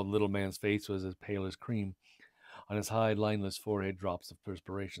Mike saw the little man's face was as pale as cream. On his high, lineless forehead, drops of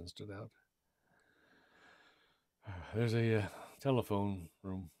perspiration stood out. There's a telephone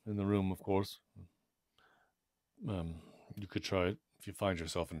room in the room, of course. You could try it if you find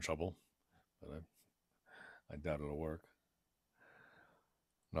yourself in trouble, but I doubt it'll work.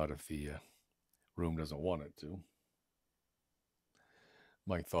 Not if the room doesn't want it to.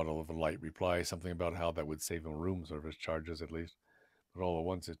 Mike thought of a light reply, something about how that would save him room service charges at least, but all at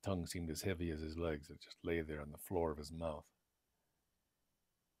once his tongue seemed as heavy as his legs. It just lay there on the floor of his mouth.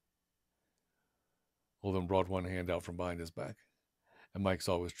 Olin brought one hand out from behind his back, and Mike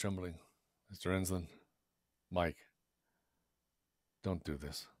saw it was trembling. Mr. Enslin, Mike, don't do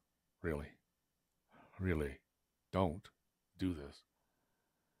this. Really, don't do this.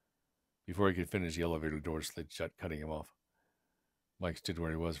 Before he could finish, the elevator door slid shut, cutting him off. Mike stood where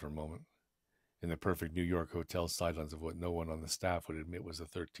he was for a moment, in the perfect New York hotel silence of what no one on the staff would admit was the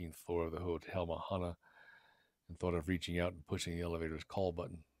 13th floor of the Hotel Mahana, and thought of reaching out and pushing the elevator's call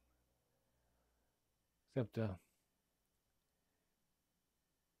button. Except,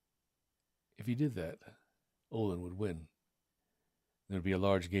 if he did that, Olin would win. There would be a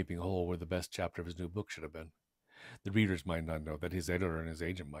large gaping hole where the best chapter of his new book should have been. The readers might not know that, his editor and his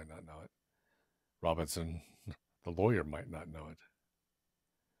agent might not know it. Robinson, the lawyer, might not know it.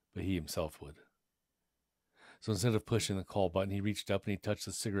 But he himself would. So instead of pushing the call button, he reached up and he touched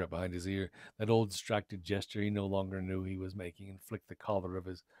the cigarette behind his ear, that old distracted gesture he no longer knew he was making, and flicked the collar of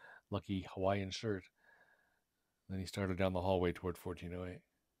his lucky Hawaiian shirt. Then he started down the hallway toward 1408,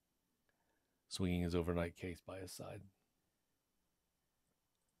 swinging his overnight case by his side.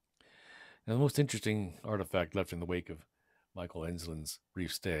 Now, the most interesting artifact left in the wake of Michael Enslin's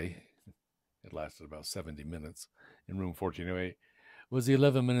brief stay, it lasted about 70 minutes, in room 1408, was the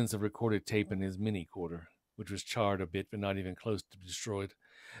 11 minutes of recorded tape in his mini-quarter, which was charred a bit but not even close to destroyed.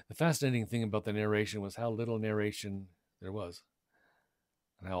 The fascinating thing about the narration was how little narration there was,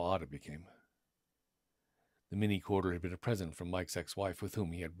 and how odd it became. The mini-quarter had been a present from Mike's ex-wife, with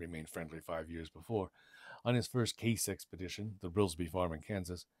whom he had remained friendly 5 years before. On his first case expedition, the Brilsby farm in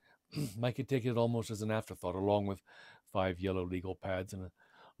Kansas, Mike had taken it almost as an afterthought, along with 5 yellow legal pads and a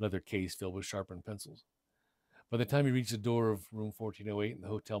leather case filled with sharpened pencils. By the time he reached the door of room 1408 in the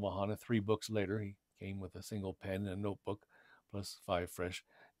Hotel Mahana, 3 books later, he came with a single pen and a notebook, plus 5 fresh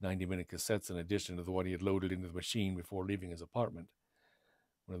 90-minute cassettes in addition to the one he had loaded into the machine before leaving his apartment.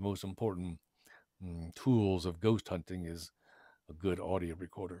 One of the most important tools of ghost hunting is a good audio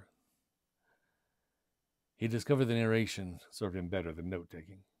recorder. He discovered the narration served him better than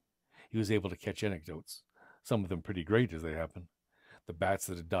note-taking. He was able to catch anecdotes, some of them pretty great as they happened. The bats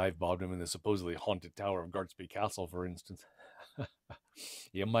that had dive-bombed him in the supposedly haunted tower of Gartsby Castle, for instance.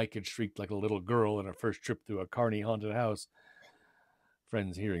 Yeah, Mike had shrieked like a little girl in her first trip through a Carney haunted house.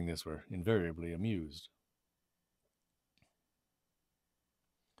 Friends hearing this were invariably amused.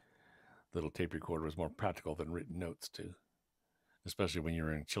 The little tape recorder was more practical than written notes, too. Especially when you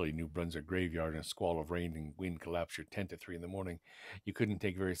were in a chilly New Brunswick graveyard and a squall of rain and wind collapsed your tent at 3 in the morning. You couldn't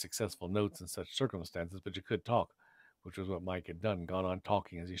take very successful notes in such circumstances, but you could talk, which was what Mike had done, gone on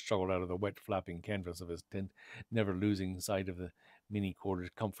talking as he struggled out of the wet, flapping canvas of his tent, never losing sight of the mini quarter's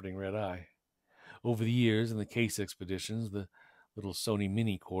comforting red eye. Over the years, in the case expeditions, the little Sony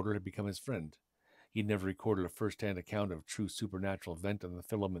mini quarter had become his friend. He'd never recorded a first-hand account of true supernatural event on the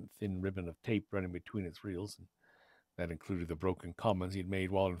filament-thin ribbon of tape running between its reels, and that included the broken comments he'd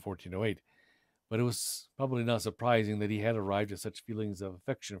made while in 1408. But it was probably not surprising that he had arrived at such feelings of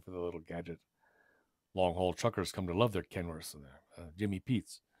affection for the little gadget. Long-haul truckers come to love their Kenworths and their Jimmy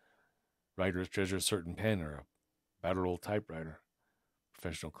Peets. Writers treasure a certain pen or a battered old typewriter.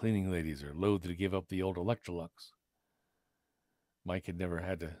 Professional cleaning ladies are loath to give up the old Electrolux. Mike had never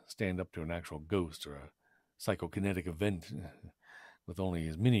had to stand up to an actual ghost or a psychokinetic event with only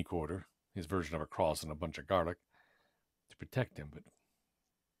his mini quarter, his version of a cross and a bunch of garlic, to protect him, but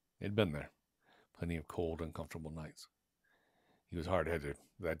he'd been there. Plenty of cold, uncomfortable nights. He was hard-headed,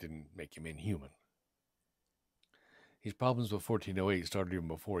 but that didn't make him inhuman. His problems with 1408 started even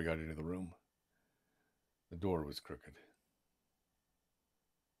before he got into the room. The door was crooked.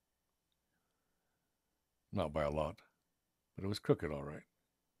 Not by a lot, but it was crooked all right,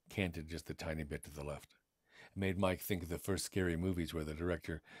 canted just a tiny bit to the left. It made Mike think of the first scary movies where the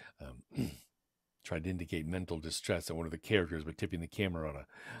director tried to indicate mental distress in one of the characters by tipping the camera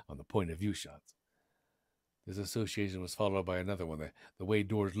on the point of view shots. This association was followed by another one, the way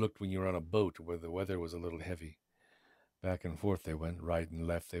doors looked when you were on a boat where the weather was a little heavy. Back and forth they went, right and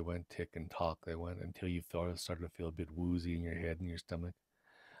left they went, tick and tock they went, until you started to feel a bit woozy in your head and your stomach.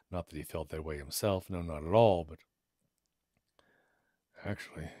 Not that he felt that way himself, no, not at all, but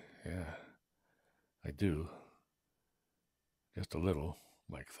actually, yeah, I do. Just a little,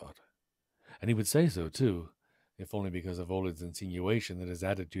 Mike thought. And he would say so, too, if only because of Olin's insinuation that his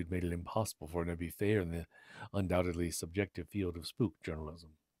attitude made it impossible for him to be fair in the undoubtedly subjective field of spook journalism.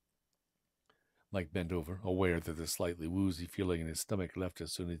 Mike bent over, aware that the slightly woozy feeling in his stomach left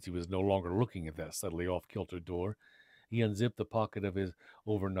as soon as he was no longer looking at that subtly off-kilter door. He unzipped the pocket of his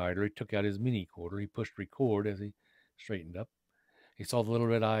overnighter, he took out his mini quarter, he pushed record as he straightened up. He saw the little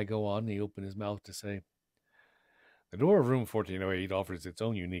red eye go on, and he opened his mouth to say, "The door of room 1408 offers its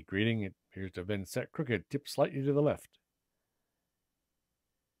own unique greeting. It appears to have been set crooked, tipped slightly to the left."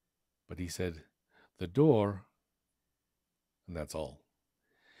 But he said, "The door," and that's all.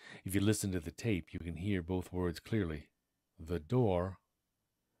 If you listen to the tape, you can hear both words clearly. The door,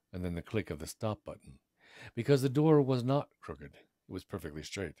 and then the click of the stop button. Because the door was not crooked. It was perfectly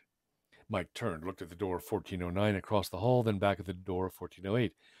straight. Mike turned, looked at the door of 1409 across the hall, then back at the door of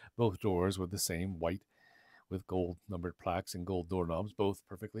 1408. Both doors were the same, white, with gold-numbered plaques and gold doorknobs, both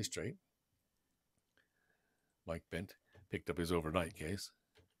perfectly straight. Mike bent, picked up his overnight case.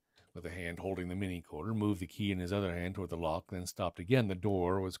 With a hand holding the mini quarter, moved the key in his other hand toward the lock, then stopped again. The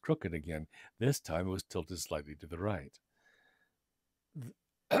door was crooked again. This time it was tilted slightly to the right.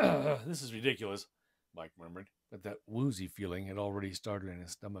 "This is ridiculous," Mike murmured, but that woozy feeling had already started in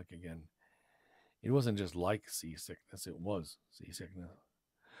his stomach again. It wasn't just like seasickness, it was seasickness.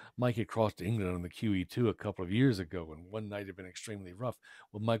 Mike had crossed to England on the QE2 a couple of years ago, and one night had been extremely rough.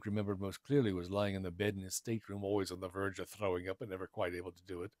 What Mike remembered most clearly was lying in the bed in his stateroom, always on the verge of throwing up, but never quite able to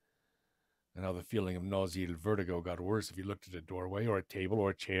do it. And how the feeling of nauseated vertigo got worse if you looked at a doorway or a table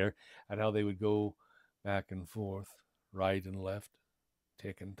or a chair, and how they would go back and forth, right and left,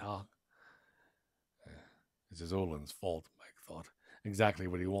 tick and tock. This is Olin's fault, Mike thought. Exactly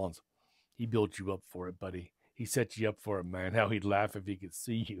what he wants. He built you up for it, buddy. He set you up for it, man. How he'd laugh if he could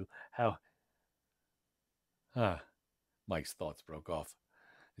see you. How... Mike's thoughts broke off,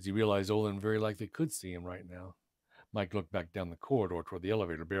 as he realized Olin very likely could see him right now. Mike looked back down the corridor toward the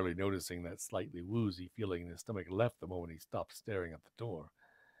elevator, barely noticing that slightly woozy feeling in his stomach left the moment he stopped staring at the door.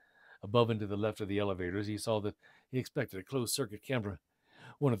 Above and to the left of the elevators, he saw that he expected a closed-circuit camera.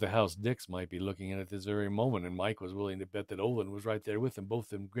 One of the house dicks might be looking in at this very moment, and Mike was willing to bet that Olin was right there with them, both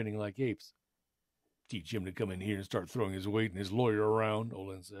of them grinning like apes. "Teach him to come in here and start throwing his weight and his lawyer around,"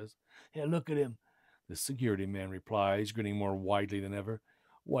 Olin says. "Yeah, look at him," the security man replies, grinning more widely than ever.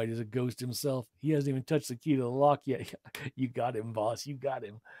 White as a ghost himself. He hasn't even touched the key to the lock yet. "You got him, boss. You got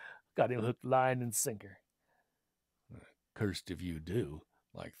him. Got him hook, line, and sinker." Cursed if you do,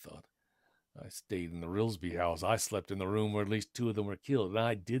 Mike thought. I stayed in the Rilsby house. I slept in the room where at least 2 of them were killed, and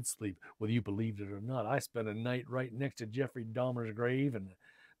I did sleep, whether you believed it or not. I spent a night right next to Jeffrey Dahmer's grave, and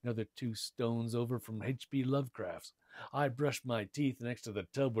Another 2 stones over from H.P. Lovecraft's. I brushed my teeth next to the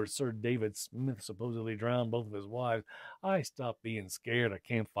tub where Sir David Smith supposedly drowned both of his wives. I stopped being scared of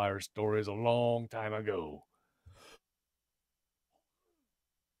campfire stories a long time ago.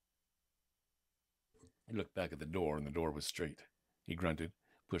 He looked back at the door, and the door was straight. He grunted,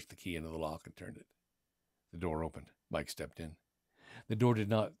 pushed the key into the lock, and turned it. The door opened. Mike stepped in. The door did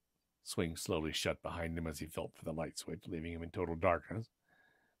not swing slowly shut behind him as he felt for the light switch, leaving him in total darkness.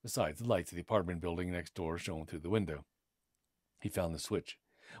 Besides, the lights of the apartment building next door shone through the window. He found the switch.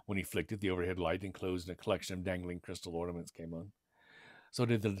 When he flicked it, the overhead light enclosed in a collection of dangling crystal ornaments came on. So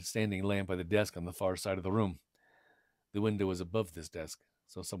did the standing lamp by the desk on the far side of the room. The window was above this desk,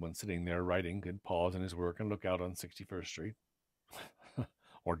 so someone sitting there writing could pause in his work and look out on 61st Street.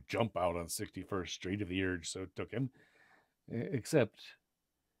 Or jump out on 61st Street if the urge so took him. Except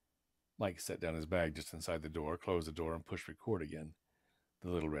Mike set down his bag just inside the door, closed the door, and pushed record again. The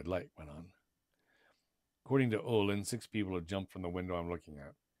little red light went on. According to Olin, 6 people have jumped from the window I'm looking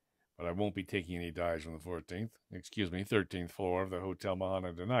at. But I won't be taking any dives from the 13th floor of the Hotel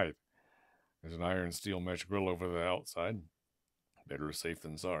Mahana tonight. There's an iron steel mesh grill over the outside. Better safe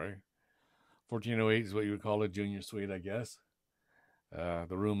than sorry. 1408 is what you would call a junior suite, I guess. The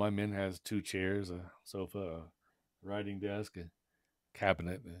room I'm in has 2 chairs, a sofa, a writing desk, a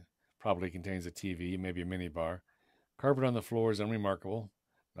cabinet. Probably contains a TV, maybe a minibar. Carpet on the floor is unremarkable.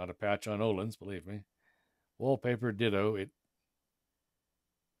 Not a patch on Olin's, believe me. Wallpaper ditto.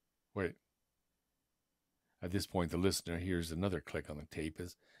 Wait. At this point, the listener hears another click on the tape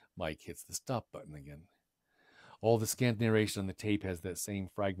as Mike hits the stop button again. All the scant narration on the tape has that same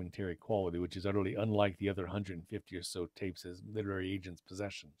fragmentary quality, which is utterly unlike the other 150 or so tapes his literary agent's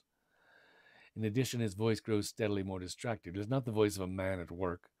possessions. In addition, his voice grows steadily more distracted. It is not the voice of a man at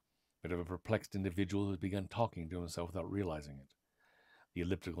work, but of a perplexed individual who has begun talking to himself without realizing it. The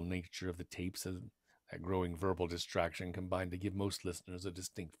elliptical nature of the tapes and that growing verbal distraction combined to give most listeners a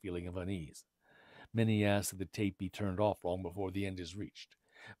distinct feeling of unease. Many ask that the tape be turned off long before the end is reached.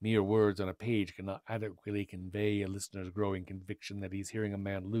 Mere words on a page cannot adequately convey a listener's growing conviction that he's hearing a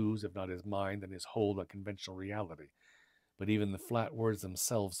man lose, if not his mind, then his hold on conventional reality. But even the flat words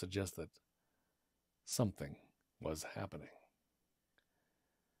themselves suggest that something was happening.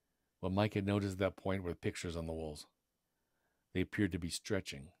 What Mike had noticed at that point were pictures on the walls. They appeared to be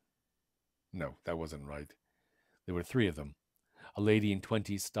stretching. No, that wasn't right. There were 3 of them. A lady in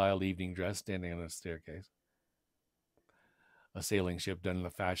 20s style evening dress standing on a staircase. A sailing ship done in the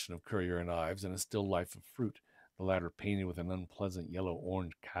fashion of Currier and Ives, and a still life of fruit, the latter painted with an unpleasant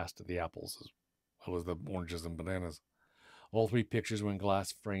yellow-orange cast of the apples, as well as the oranges and bananas. All 3 pictures were in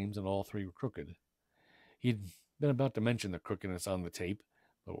glass frames, and all 3 were crooked. He'd been about to mention the crookedness on the tape,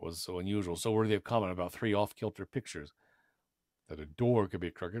 but it was so unusual, so worthy of comment about 3 off-kilter pictures. That a door could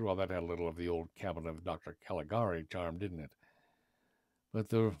be crooked, well, that had a little of the old cabinet of Dr. Caligari charm, didn't it? But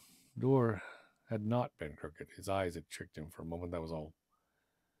the door had not been crooked. His eyes had tricked him for a moment, that was all.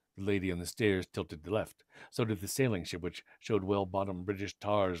 The lady on the stairs tilted to the left. So did the sailing ship, which showed well-bottomed British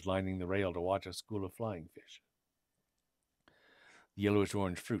tars lining the rail to watch a school of flying fish. The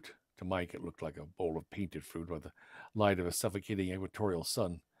yellowish-orange fruit. To Mike, it looked like a bowl of painted fruit by the light of a suffocating equatorial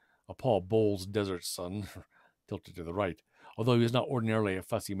sun. A Paul Bowles desert sun tilted to the right. Although he was not ordinarily a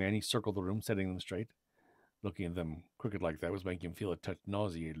fussy man, he circled the room, setting them straight. Looking at them crooked like that was making him feel a touch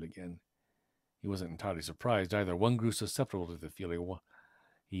nauseated again. He wasn't entirely surprised either. One grew susceptible to the feeling.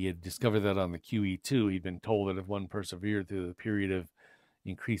 He had discovered that on the QE2, he'd been told that if one persevered through the period of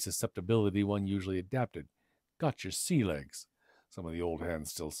increased susceptibility, one usually adapted. Got your sea legs, some of the old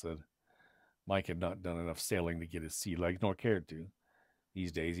hands still said. Mike had not done enough sailing to get his sea legs, nor cared to.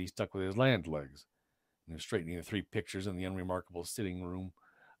 These days he stuck with his land legs. And straightening the 3 pictures in the unremarkable sitting room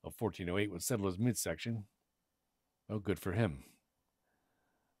of 1408 would settle his midsection. Oh, good for him.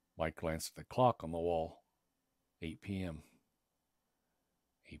 Mike glanced at the clock on the wall. 8 p.m.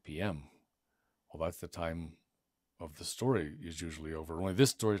 8 p.m. Well, that's the time of the story is usually over. Only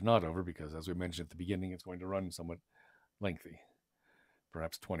this story is not over because, as we mentioned at the beginning, it's going to run somewhat lengthy.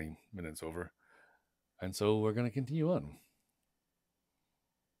 Perhaps 20 minutes over. And so we're going to continue on.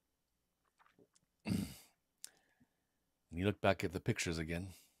 And he looked back at the pictures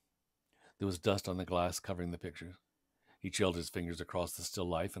again. There was dust on the glass covering the pictures. He trailed his fingers across the still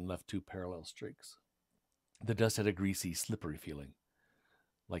life and left 2 parallel streaks. The dust had a greasy, slippery feeling.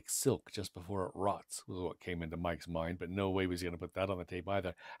 Like silk just before it rots was what came into Mike's mind, but no way was he going to put that on the tape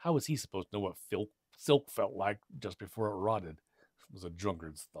either. How was he supposed to know what silk felt like just before it rotted? It was a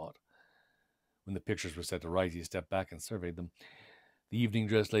drunkard's thought. When the pictures were set to rights, he stepped back and surveyed them. The evening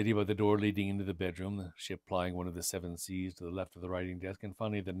dress lady by the door leading into the bedroom, the ship plying one of the seven seas to the left of the writing desk, and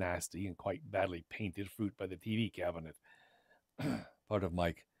finally the nasty and quite badly painted fruit by the TV cabinet. Part of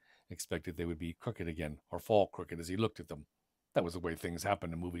Mike expected they would be crooked again, or fall crooked as he looked at them. That was the way things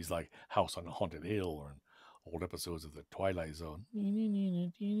happened in movies like House on Haunted Hill or in old episodes of The Twilight Zone.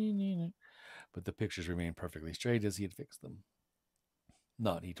 But the pictures remained perfectly straight as he had fixed them.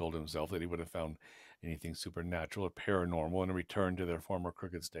 Not, he told himself, that he would have found anything supernatural or paranormal in a return to their former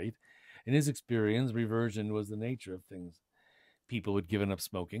crooked state. In his experience, reversion was the nature of things. People had given up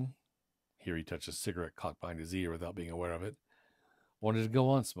smoking. Here he touched a cigarette cocked behind his ear without being aware of it. Wanted to go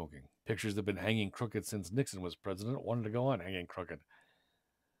on smoking. Pictures have been hanging crooked since Nixon was president. Wanted to go on hanging crooked.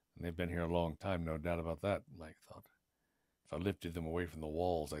 And they've been here a long time, no doubt about that, Mike thought. If I lifted them away from the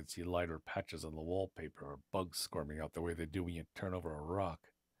walls, I'd see lighter patches on the wallpaper or bugs squirming out the way they do when you turn over a rock.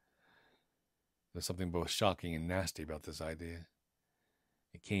 There's something both shocking and nasty about this idea.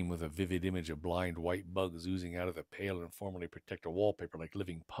 It came with a vivid image of blind white bugs oozing out of the pale and formerly protected wallpaper like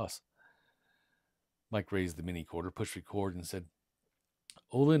living pus. Mike raised the mini quarter, pushed record, and said,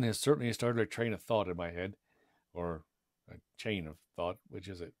 Olin has certainly started a train of thought in my head. Or a chain of thought, which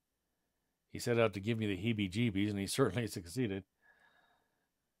is it? He set out to give me the heebie-jeebies, and he certainly succeeded.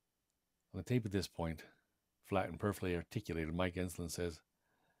 On the tape at this point, flat and perfectly articulated, Mike Enslin says,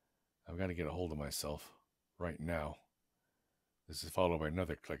 I've got to get a hold of myself, right now. This is followed by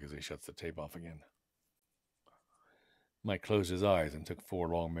another click as he shuts the tape off again. Mike closed his eyes and took 4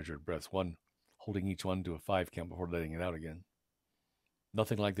 long measured breaths, one holding each one to a 5 count before letting it out again.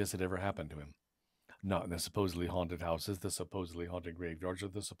 Nothing like this had ever happened to him. Not in the supposedly haunted houses, the supposedly haunted graveyards, or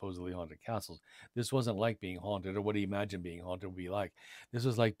the supposedly haunted castles. This wasn't like being haunted, or what he imagined being haunted would be like. This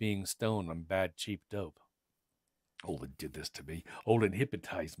was like being stoned on bad, cheap dope. Olin did this to me. Olin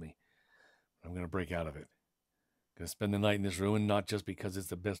hypnotized me. I'm going to break out of it. Going to spend the night in this ruin, not just because it's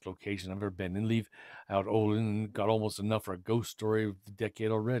the best location I've ever been in. Leave out Olin and got almost enough for a ghost story of the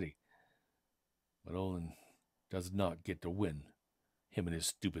decade already. But Olin does not get to win. Him and his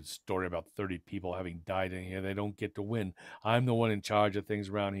stupid story about 30 people having died in here. They don't get to win. I'm the one in charge of things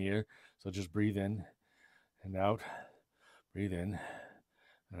around here. So just breathe in and out. Breathe in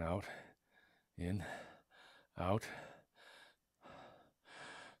and out. In, out.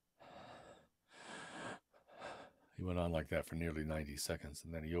 He went on like that for nearly 90 seconds,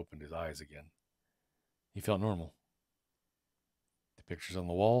 and then he opened his eyes again. He felt normal. The pictures on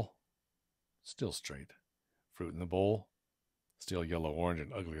the wall, still straight. Fruit in the bowl, still yellow-orange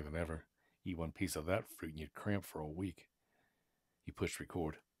and uglier than ever. Eat one piece of that fruit and you'd cramp for a week. He pushed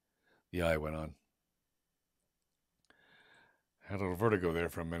record. The eye went on. Had a little vertigo there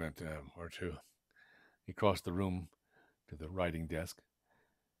for a minute or two. He crossed the room to the writing desk.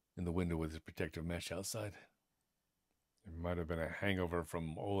 In the window with his protective mesh outside. It might have been a hangover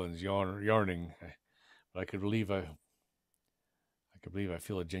from Olin's yarning, but I could believe I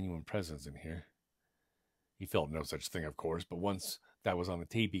feel a genuine presence in here. He felt no such thing, of course, but once that was on the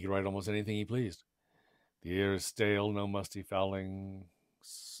tape, he could write almost anything he pleased. The air is stale, no musty foul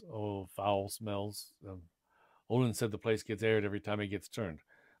smells. Olin said the place gets aired every time it gets turned,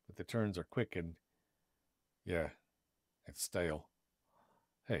 but the turns are quick and, yeah, it's stale.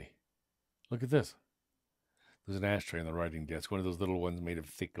 Hey, look at this. There's an ashtray on the writing desk, one of those little ones made of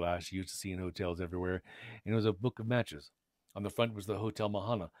thick glass you used to see in hotels everywhere, and it was a book of matches. On the front was the Hotel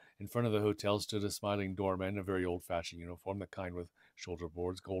Mahana. In front of the hotel stood a smiling doorman in a very old-fashioned uniform, the kind with shoulder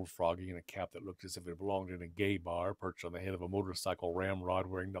boards, gold frogging, and a cap that looked as if it belonged in a gay bar, perched on the head of a motorcycle ramrod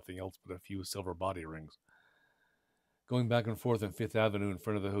wearing nothing else but a few silver body rings. Going back and forth on Fifth Avenue in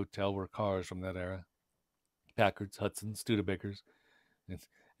front of the hotel were cars from that era. Packards, Hudsons, Studebakers, and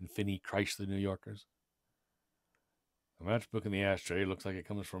Finney Chrysler New Yorkers. The matchbook in the ashtray looks like it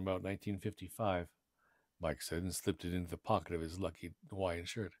comes from about 1955, Mike said, and slipped it into the pocket of his lucky Hawaiian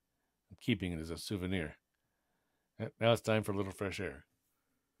shirt. I'm keeping it as a souvenir. Now it's time for a little fresh air.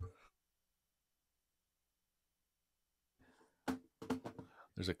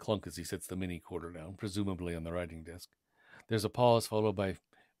 There's a clunk as he sets the mini quarter down, presumably on the writing desk. There's a pause followed by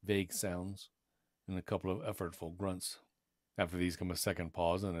vague sounds and a couple of effortful grunts. After these come a second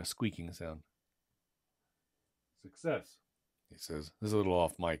pause and a squeaking sound. Success, he says. This is a little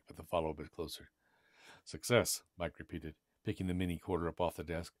off mic, but the follow-up is closer. Success, Mike repeated, picking the mini quarter up off the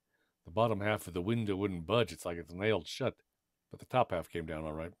desk. The bottom half of the window wouldn't budge. It's like it's nailed shut, but the top half came down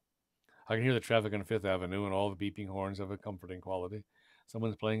all right. I can hear the traffic on Fifth Avenue, and all the beeping horns have a comforting quality.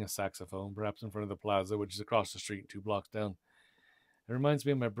 Someone's playing a saxophone, perhaps in front of the plaza, which is across the street 2 blocks down. It reminds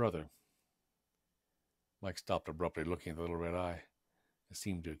me of my brother. Mike stopped abruptly, looking at the little red eye. It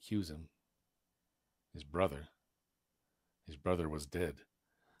seemed to accuse him. His brother. His brother was dead,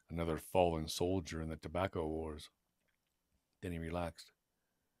 another fallen soldier in the tobacco wars. Then he relaxed.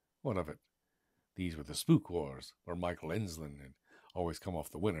 What of it? These were the spook wars, where Michael Enslin had always come off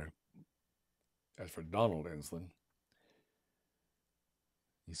the winner. As for Donald Enslin,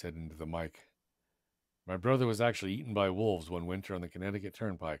 he said into the mic, my brother was actually eaten by wolves one winter on the Connecticut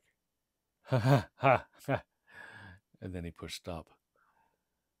Turnpike. Ha ha ha ha. And then he pushed stop.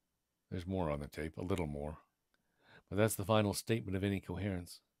 There's more on the tape, a little more. But that's the final statement of any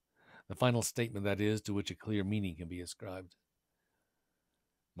coherence. The final statement, that is, to which a clear meaning can be ascribed.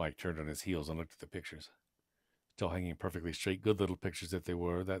 Mike turned on his heels and looked at the pictures. Still hanging perfectly straight, good little pictures that they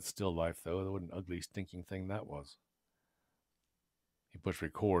were. That still life, though, what an ugly, stinking thing that was. He pushed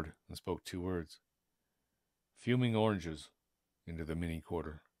record and spoke 2 words. Fuming oranges, into the mini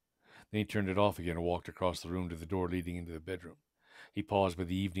quarter. Then he turned it off again and walked across the room to the door leading into the bedroom. He paused by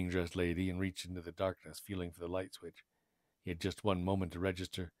the evening-dressed lady and reached into the darkness, feeling for the light switch. He had just one moment to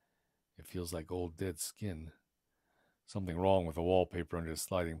register. It feels like old dead skin. Something wrong with the wallpaper under his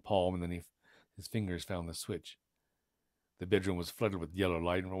sliding palm, and then his fingers found the switch. The bedroom was flooded with yellow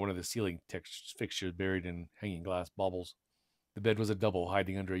light, and one of the ceiling fixtures buried in hanging glass baubles. The bed was a double,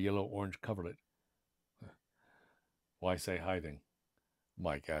 hiding under a yellow-orange coverlet. Why say hiding?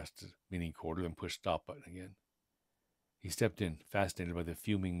 Mike asked his mini quarter, and pushed stop button again. He stepped in, fascinated by the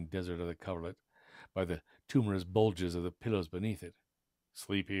fuming desert of the coverlet, by the tumorous bulges of the pillows beneath it.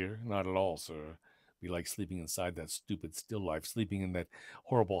 Sleep here? Not at all, sir. Be like sleeping inside that stupid still life, sleeping in that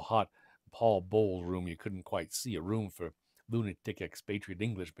horrible hot Paul Bowles room you couldn't quite see, a room for lunatic expatriate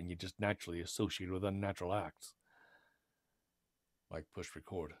Englishmen you just naturally associated with unnatural acts. Mike pushed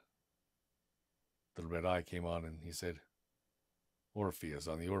record. The red eye came on, and he said, Orpheus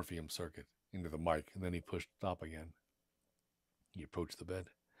on the Orpheum circuit, into the mic, and then he pushed stop again. He approached the bed.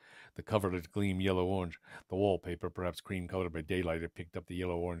 The coverlet gleamed yellow-orange. The wallpaper, perhaps cream-colored by daylight, had picked up the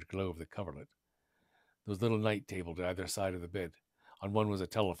yellow-orange glow of the coverlet. There was a little night table to either side of the bed. On one was a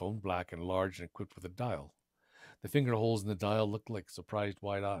telephone, black and large and equipped with a dial. The finger holes in the dial looked like surprised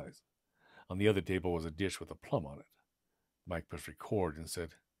white eyes. On the other table was a dish with a plum on it. Mike pushed record and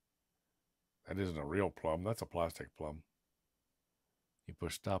said, That isn't a real plum, that's a plastic plum. He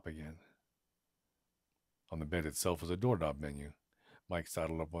pushed stop again. On the bed itself was a doorknob menu. Mike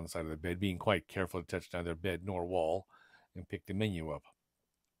saddled up one side of the bed, being quite careful to touch neither bed nor wall, and picked the menu up.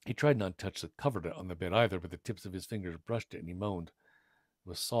 He tried not to touch the coverlet on the bed either, but the tips of his fingers brushed it, and he moaned. It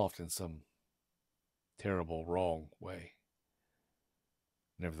was soft in some terrible, wrong way.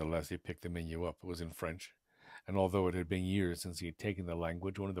 Nevertheless, he picked the menu up. It was in French, and although it had been years since he had taken the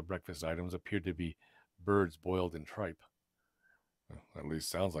language, one of the breakfast items appeared to be birds boiled in tripe. Well, at least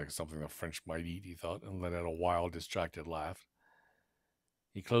sounds like something the French might eat, he thought, and let out a wild, distracted laugh.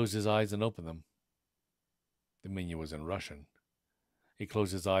 He closed his eyes and opened them. The menu was in Russian. He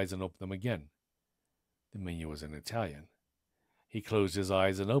closed his eyes and opened them again. The menu was in Italian. He closed his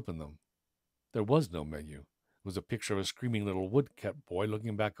eyes and opened them. There was no menu. It was a picture of a screaming little woodcut boy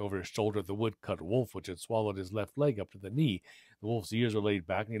looking back over his shoulder at the woodcut wolf, which had swallowed his left leg up to the knee. The wolf's ears were laid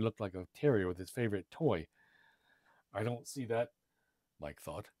back, and he looked like a terrier with his favorite toy. I don't see that, Mike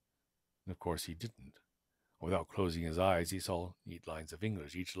thought. And of course he didn't. Without closing his eyes, he saw 8 lines of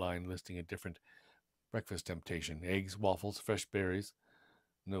English, each line listing a different breakfast temptation: eggs, waffles, fresh berries,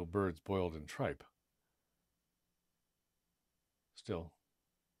 no birds boiled in tripe. Still,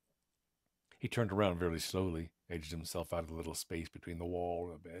 he turned around very slowly, edged himself out of the little space between the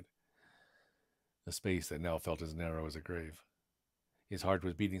wall and the bed, a space that now felt as narrow as a grave. His heart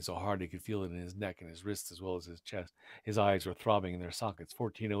was beating so hard he could feel it in his neck and his wrists as well as his chest. His eyes were throbbing in their sockets.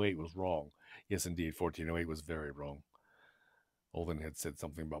 1408 was wrong. Yes, indeed, 1408 was very wrong. Olin had said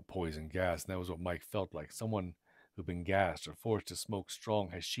something about poison gas, and that was what Mike felt like, someone who'd been gassed or forced to smoke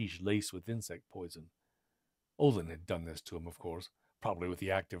strong hashish laced with insect poison. Olin had done this to him, of course, probably with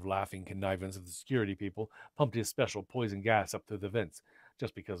the active, laughing connivance of the security people, pumped his special poison gas up through the vents.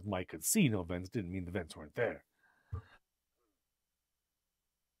 Just because Mike could see no vents didn't mean the vents weren't there.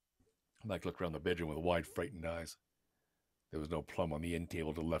 Mike looked around the bedroom with wide, frightened eyes. There was no plum on the end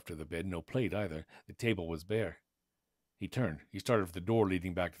table to the left of the bed, no plate either. The table was bare. He turned. He started for the door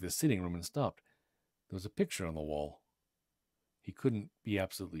leading back to the sitting room and stopped. There was a picture on the wall. He couldn't be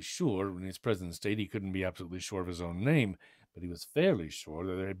absolutely sure. In his present state, he couldn't be absolutely sure of his own name, but he was fairly sure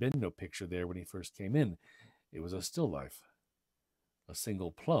that there had been no picture there when he first came in. It was a still life. A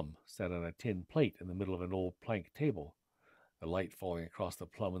single plum sat on a tin plate in the middle of an old plank table. The light falling across the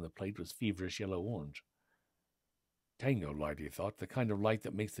plum and the plate was feverish yellow-orange. Tango light, he thought, the kind of light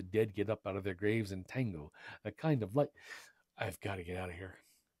that makes the dead get up out of their graves and tango. The kind of light... I've got to get out of here,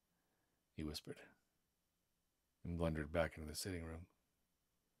 he whispered. and blundered back into the sitting room.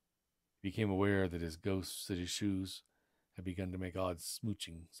 He became aware that his ghosts at his shoes had begun to make odd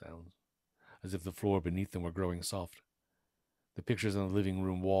smooching sounds, as if the floor beneath them were growing soft. The pictures on the living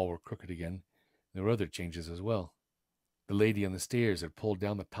room wall were crooked again. There were other changes as well. The lady on the stairs had pulled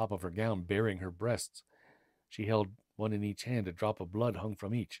down the top of her gown, baring her breasts. She held one in each hand. A drop of blood hung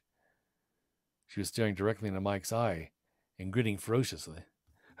from each. She was staring directly into Mike's eye and grinning ferociously.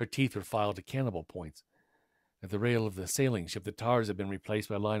 Her teeth were filed to cannibal points. At the rail of the sailing ship, the tars had been replaced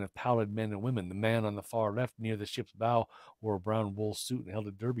by a line of pallid men and women. The man on the far left, near the ship's bow, wore a brown wool suit and held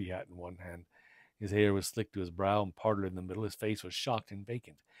a derby hat in one hand. His hair was slicked to his brow and parted in the middle. His face was shocked and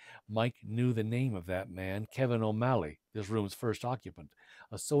vacant. Mike knew the name of that man, Kevin O'Malley, this room's first occupant,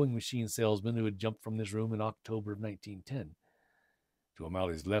 a sewing machine salesman who had jumped from this room in October of 1910. To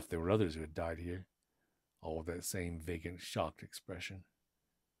O'Malley's left, there were others who had died here, all with that same vacant, shocked expression.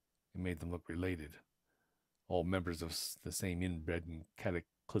 It made them look related, all members of the same inbred and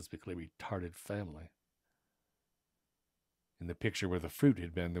cataclysmically retarded family. In the picture where the fruit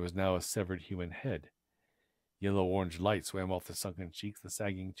had been, there was now a severed human head. Yellow-orange light swam off the sunken cheeks, the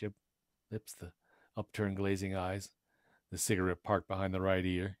sagging chip lips, the upturned glazing eyes, the cigarette parked behind the right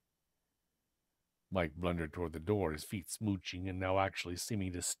ear. Mike blundered toward the door, his feet smooching and now actually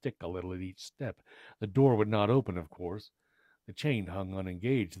seeming to stick a little at each step. The door would not open, of course. The chain hung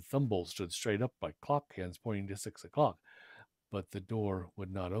unengaged. The thumb bolt stood straight up like clock hands pointing to 6 o'clock. But the door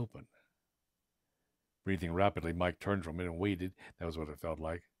would not open. Breathing rapidly, Mike turned from it and waited, that was what it felt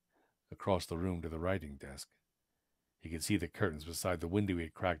like, across the room to the writing desk. He could see the curtains beside the window he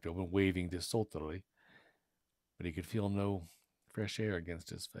had cracked open, waving desultorily, but he could feel no fresh air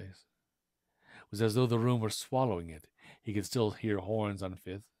against his face. It was as though the room were swallowing it. He could still hear horns on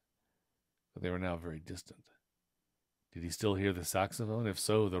Fifth, but they were now very distant. Did he still hear the saxophone? If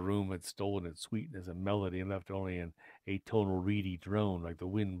so, the room had stolen its sweetness and melody and left only an atonal, reedy drone, like the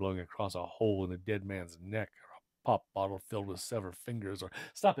wind blowing across a hole in a dead man's neck, or a pop bottle filled with severed fingers, or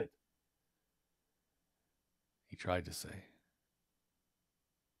 "Stop it!" he tried to say.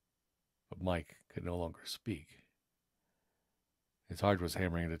 But Mike could no longer speak. His heart was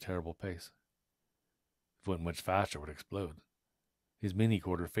hammering at a terrible pace. If it went much faster, it would explode. His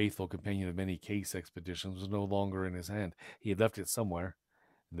mini-quarter, faithful companion of many case expeditions, was no longer in his hand. He had left it somewhere,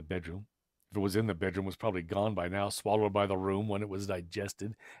 in the bedroom. If it was in the bedroom, it was probably gone by now, swallowed by the room. When it was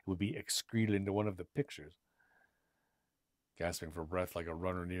digested, it would be excreted into one of the pictures. Gasping for breath like a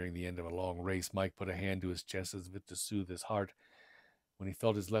runner nearing the end of a long race, Mike put a hand to his chest as if to soothe his heart. When he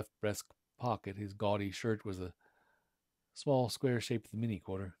felt his left breast pocket, his gaudy shirt was a small square shape of the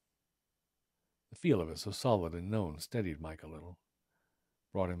mini-quarter. The feel of it, so solid and known, steadied Mike a little,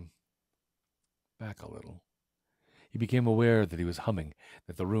 brought him back a little. He became aware that he was humming,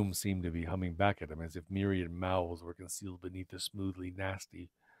 that the room seemed to be humming back at him, as if myriad mouths were concealed beneath the smoothly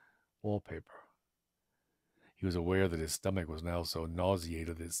nasty wallpaper. He was aware that his stomach was now so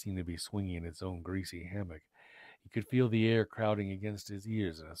nauseated that it seemed to be swinging in its own greasy hammock. He could feel the air crowding against his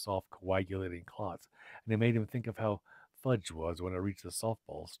ears in a soft coagulating clot, and it made him think of how Fudge was when it reached the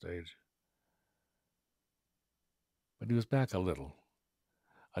softball stage. But he was back a little,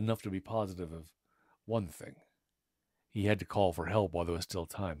 enough to be positive of one thing. He had to call for help while there was still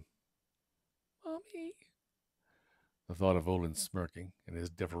time. "Mommy." The thought of Olin smirking in his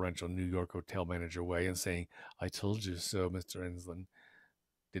deferential New York hotel manager way and saying, "I told you so, Mr. Enslin,"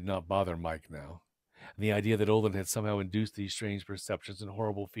 did not bother Mike now. And the idea that Olin had somehow induced these strange perceptions and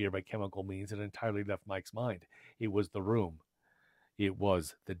horrible fear by chemical means had entirely left Mike's mind. It was the room. It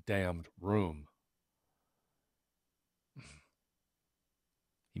was the damned room.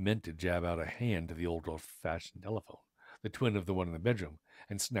 He meant to jab out a hand to the old old-fashioned telephone, the twin of the one in the bedroom,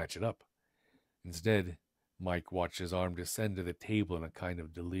 and snatch it up. Instead, Mike watched his arm descend to the table in a kind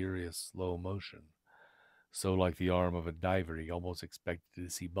of delirious slow motion, so like the arm of a diver he almost expected to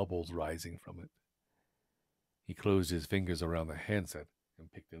see bubbles rising from it. He closed his fingers around the handset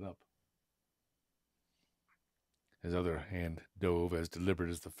and picked it up. His other hand dove as deliberate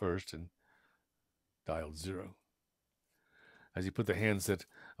as the first and dialed 0. As he put the handset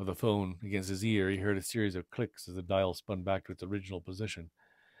of the phone against his ear, he heard a series of clicks as the dial spun back to its original position.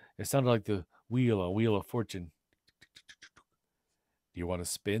 It sounded like the wheel, a wheel of fortune. Do you want to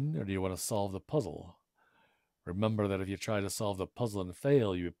spin, or do you want to solve the puzzle? Remember that if you try to solve the puzzle and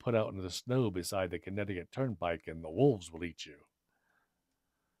fail, you would put out into the snow beside the Connecticut Turnpike, and the wolves will eat you.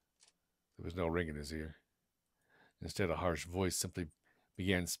 There was no ring in his ear. Instead, a harsh voice simply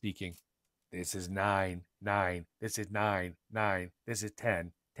began speaking. "This is 9, 9. This is 9, 9. This is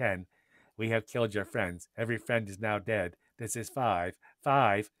 10, 10. We have killed your friends. Every friend is now dead. This is 5,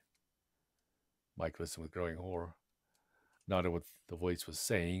 5. Mike listened with growing horror, not at what the voice was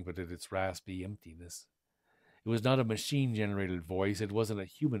saying, but at its raspy emptiness. It was not a machine-generated voice. It wasn't a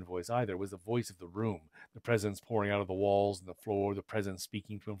human voice either. It was the voice of the room. The presence pouring out of the walls and the floor, the presence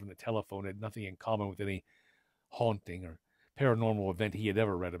speaking to him from the telephone had nothing in common with any haunting or paranormal event he had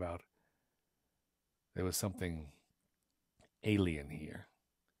ever read about. There was something alien here.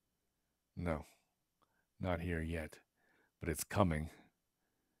 No, not here yet. But it's coming.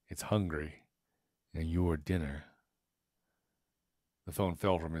 It's hungry. And your dinner. The phone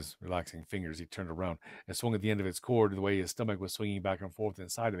fell from his relaxing fingers. He turned around and swung at the end of its cord the way his stomach was swinging back and forth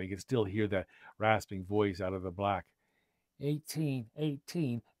inside of him. He could still hear that rasping voice out of the black. 18,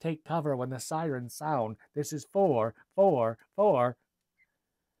 18, take cover when the sirens sound. This is 4, 4, 4.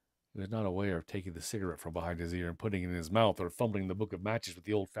 He was not aware of taking the cigarette from behind his ear and putting it in his mouth, or fumbling the book of matches with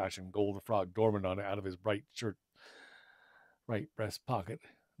the old-fashioned gold frog dormant on it out of his bright shirt right breast pocket.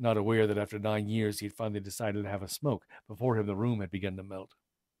 Not aware that after 9 years he had finally decided to have a smoke. Before him the room had begun to melt.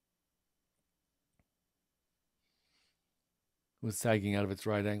 It was sagging out of its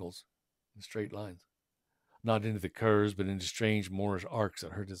right angles in straight lines. Not into the curves, but into strange Moorish arcs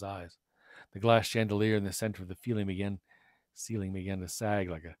that hurt his eyes. The glass chandelier in the center of the ceiling began to sag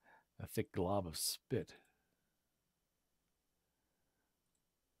like a thick glob of spit.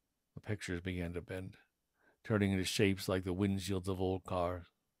 The pictures began to bend, turning into shapes like the windshields of old cars.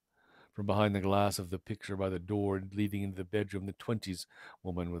 From behind the glass of the picture by the door leading into the bedroom, the 20s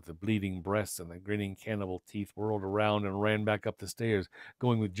woman with the bleeding breasts and the grinning cannibal teeth whirled around and ran back up the stairs,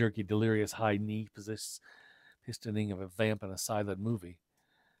 going with jerky, delirious high knee pistoning of a vamp in a silent movie.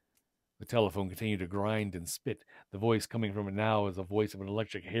 The telephone continued to grind and spit. The voice coming from it now was the voice of an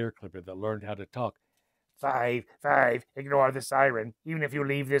electric hair clipper that learned how to talk. 5, 5, ignore the siren. Even if you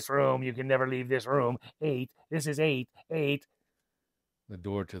leave this room, you can never leave this room. 8, this is 8, 8. The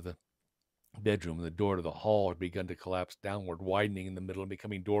door to the bedroom and the door to the hall had begun to collapse downward, widening in the middle and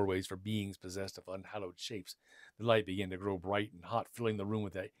becoming doorways for beings possessed of unhallowed shapes. The light began to grow bright and hot, filling the room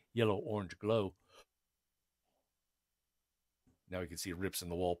with that yellow-orange glow. Now he could see rips in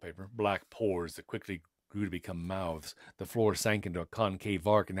the wallpaper, black pores that quickly grew to become mouths. The floor sank into a concave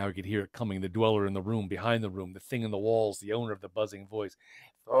arc, and now he could hear it coming, the dweller in the room, behind the room, the thing in the walls, the owner of the buzzing voice.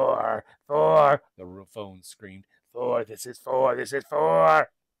 4, 4, the phone screamed. 4, this is 4, this is 4.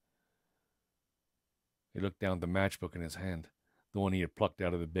 He looked down at the matchbook in his hand, the one he had plucked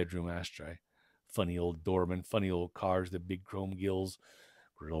out of the bedroom ashtray. Funny old doorman, funny old cars, the big chrome grills,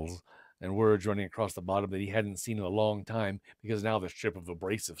 and words running across the bottom that he hadn't seen in a long time, because now the strip of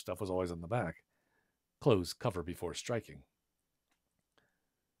abrasive stuff was always on the back. Close cover before striking.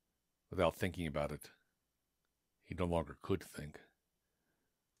 Without thinking about it, he no longer could think.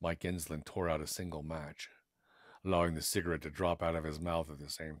 Mike Enslin tore out a single match, allowing the cigarette to drop out of his mouth at the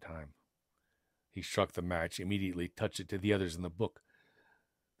same time. He struck the match, immediately touched it to the others in the book.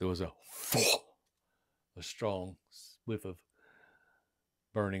 There was a strong whiff of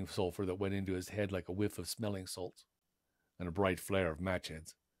burning sulfur that went into his head like a whiff of smelling salts, and a bright flare of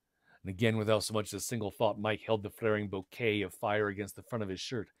matchheads. And again, without so much as a single thought, Mike held the flaring bouquet of fire against the front of his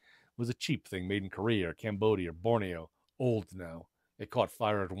shirt. It was a cheap thing made in Korea or Cambodia or Borneo, old now. It caught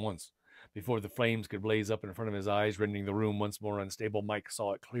fire at once. Before the flames could blaze up in front of his eyes, rendering the room once more unstable, Mike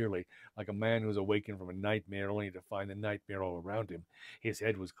saw it clearly, like a man who was awakened from a nightmare only to find the nightmare all around him. His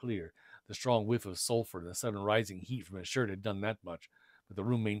head was clear. The strong whiff of sulfur and the sudden rising heat from his shirt had done that much, but the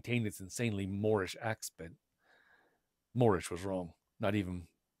room maintained its insanely Moorish aspect. Moorish was wrong, not even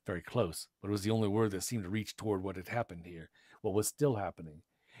very close, but it was the only word that seemed to reach toward what had happened here, what was still happening.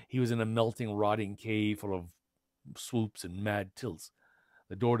 He was in a melting, rotting cave full of swoops and mad tilts.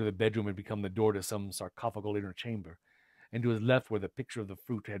 The door to the bedroom had become the door to some sarcophagal inner chamber, and to his left, where the picture of the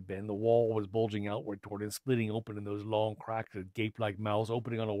fruit had been, the wall was bulging outward toward and splitting open in those long cracks that gaped like mouths,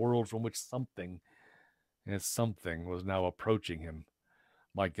 opening on a world from which something was now approaching him.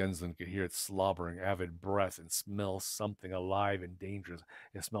 Mike Enslin could hear its slobbering, avid breath and smell something alive and dangerous.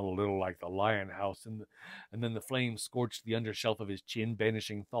 It smelled a little like the lion house, and then the flame scorched the undershelf of his chin,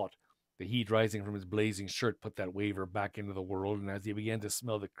 banishing thought. The heat rising from his blazing shirt put that waver back into the world, and as he began to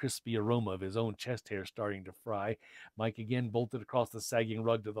smell the crispy aroma of his own chest hair starting to fry, Mike again bolted across the sagging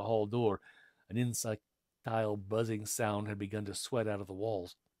rug to the hall door. An insectile buzzing sound had begun to sweat out of the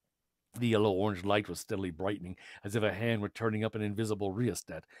walls. The yellow-orange light was steadily brightening, as if a hand were turning up an invisible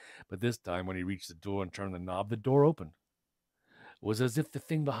rheostat. But this time, when he reached the door and turned the knob, the door opened. It was as if the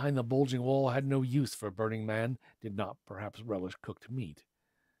thing behind the bulging wall had no use for a burning man, did not perhaps relish cooked meat.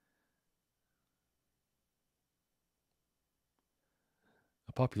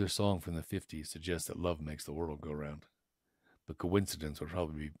 A popular song from the 50s suggests that love makes the world go round, but coincidence would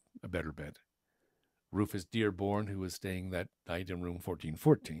probably be a better bet. Rufus Dearborn, who was staying that night in room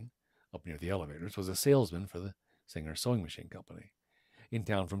 1414, up near the elevators, was a salesman for the Singer Sewing Machine Company, in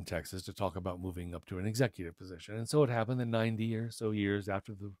town from Texas to talk about moving up to an executive position. And so it happened that 90 or so years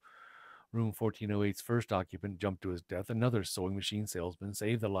after the room 1408's first occupant jumped to his death, another sewing machine salesman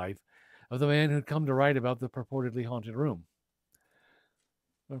saved the life of the man who'd come to write about the purportedly haunted room.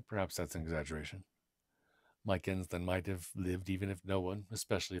 Or perhaps that's an exaggeration. Mike Enslin might have lived even if no one,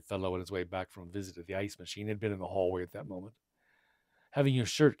 especially a fellow on his way back from a visit to the ice machine, had been in the hallway at that moment. Having your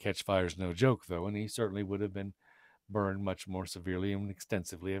shirt catch fire is no joke, though, and he certainly would have been burned much more severely and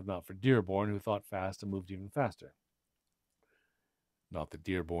extensively if not for Dearborn, who thought fast and moved even faster. Not that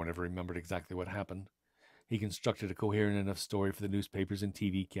Dearborn ever remembered exactly what happened. He constructed a coherent enough story for the newspapers and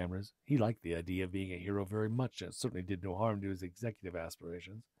TV cameras. He liked the idea of being a hero very much, and it certainly did no harm to his executive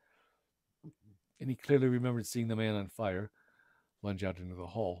aspirations. And he clearly remembered seeing the man on fire lunge out into the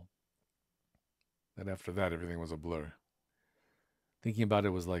hall. And after that, everything was a blur. Thinking about it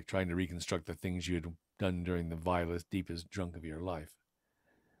was like trying to reconstruct the things you had done during the vilest, deepest drunk of your life.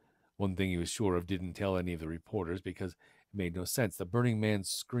 One thing he was sure of didn't tell any of the reporters because it made no sense. The burning man's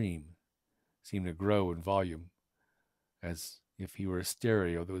scream seemed to grow in volume, as if he were a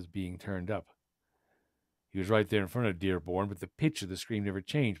stereo that was being turned up. He was right there in front of Dearborn, but the pitch of the scream never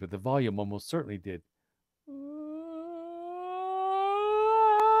changed, but the volume almost certainly did.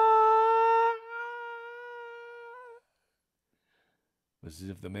 It was as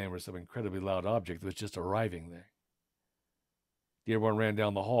if the man were some incredibly loud object that was just arriving there. Dearborn ran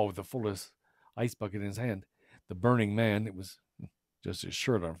down the hall with the fullest ice bucket in his hand. The burning man, it was just his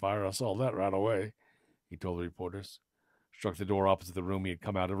shirt on fire. I saw that right away, he told the reporters. Struck the door opposite the room he had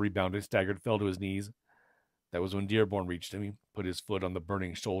come out of, rebounded, staggered, fell to his knees. That was when Dearborn reached him. He put his foot on the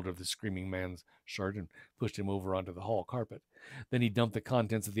burning shoulder of the screaming man's shirt and pushed him over onto the hall carpet. Then he dumped the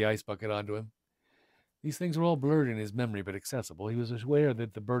contents of the ice bucket onto him. These things were all blurred in his memory, but accessible. He was aware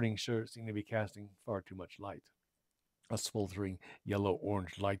that the burning shirt seemed to be casting far too much light. A sweltering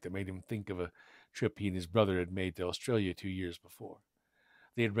yellow-orange light that made him think of a trip he and his brother had made to Australia 2 years before.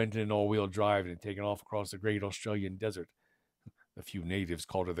 They had rented an all-wheel drive and had taken off across the great Australian desert. A few natives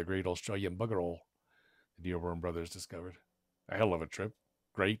called it the Great Australian Buggerhole, the Dearborn brothers discovered. A hell of a trip.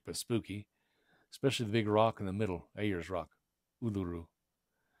 Great, but spooky. Especially the big rock in the middle, Ayers Rock, Uluru.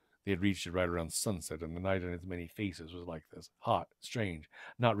 They had reached it right around sunset, and the night on its many faces was like this. Hot, strange,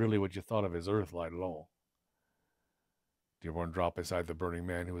 not really what you thought of as Earthlight at all. Dearborn dropped beside the burning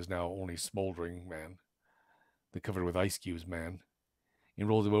man, who was now only smoldering man, the covered with ice cubes man, and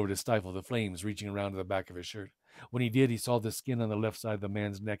rolled him over to stifle the flames, reaching around to the back of his shirt. When he did, he saw the skin on the left side of the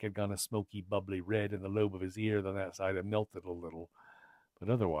man's neck had gone a smoky, bubbly red, and the lobe of his ear on that side had melted a little. But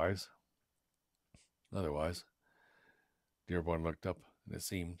otherwise, Dearborn looked up, and it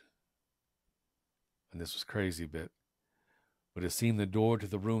seemed, and this was crazy bit, but it seemed the door to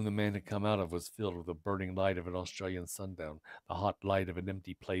the room the man had come out of was filled with the burning light of an Australian sundown, the hot light of an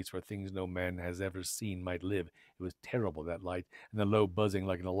empty place where things no man has ever seen might live. It was terrible, that light, and the low buzzing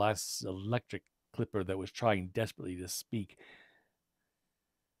like an electric clipper that was trying desperately to speak.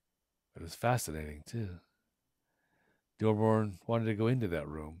 But it was fascinating, too. Dearborn wanted to go into that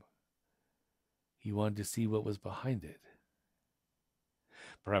room. He wanted to see what was behind it.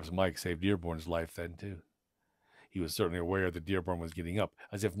 Perhaps Mike saved Dearborn's life then, too. He was certainly aware that Dearborn was getting up,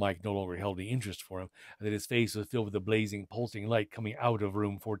 as if Mike no longer held any interest for him, and that his face was filled with the blazing, pulsing light coming out of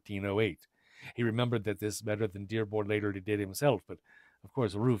room 1408. He remembered that this better than Dearborn later did himself, but of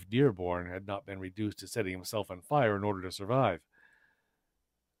course Rufe Dearborn had not been reduced to setting himself on fire in order to survive.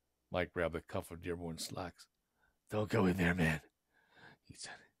 Mike grabbed the cuff of Dearborn's slacks. "Don't go in there, man," he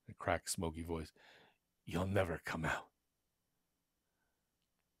said in a cracked, smoky voice. "You'll never come out."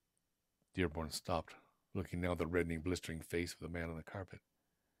 Dearborn stopped, looking now at the reddening, blistering face of the man on the carpet.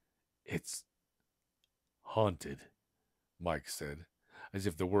 "It's haunted," Mike said. As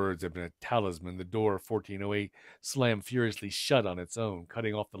if the words had been a talisman, the door of 1408 slammed furiously shut on its own,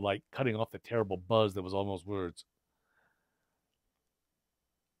 cutting off the light, cutting off the terrible buzz that was almost words.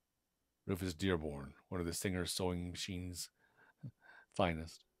 Rufus Dearborn, one of the Singer Sewing Machine's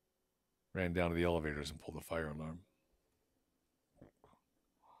finest, ran down to the elevators and pulled the fire alarm.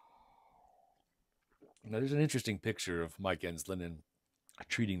 Now, there's an interesting picture of Mike Enslin in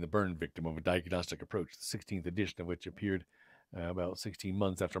Treating the Burn Victim of a Diagnostic Approach, the 16th edition of which appeared about 16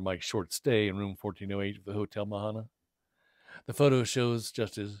 months after Mike's short stay in room 1408 of the Hotel Mahana. The photo shows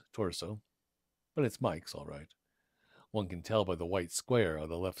just his torso, but it's Mike's, all right. One can tell by the white square on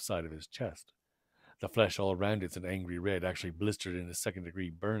the left side of his chest. The flesh all around it's an angry red, actually blistered into second-degree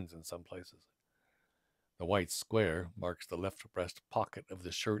burns in some places. The white square marks the left breast pocket of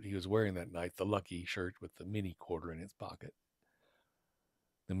the shirt he was wearing that night, the lucky shirt with the mini quarter in its pocket.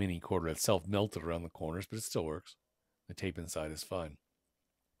 The mini quarter itself melted around the corners, but it still works. The tape inside is fine.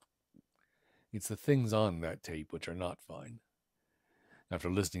 It's the things on that tape which are not fine. After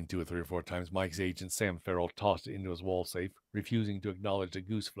listening to it 3 or 4 times, Mike's agent, Sam Farrell, tossed it into his wall safe, refusing to acknowledge the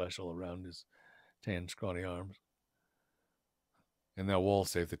goose flesh all around his tan, scrawny arms. In that wall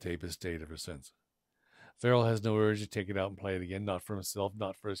safe, the tape has stayed ever since. Farrell has no urge to take it out and play it again, not for himself,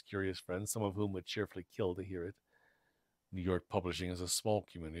 not for his curious friends, some of whom would cheerfully kill to hear it. New York publishing is a small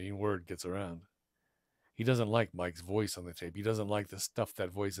community, and word gets around. He doesn't like Mike's voice on the tape. He doesn't like the stuff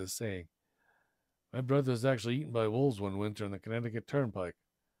that voice is saying. My brother was actually eaten by wolves one winter on the Connecticut Turnpike.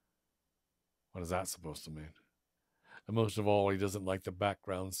 What is that supposed to mean? And most of all, he doesn't like the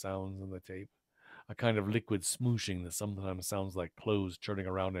background sounds on the tape. A kind of liquid smooshing that sometimes sounds like clothes churning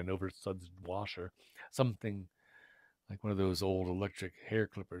around an oversudsed washer. Something like one of those old electric hair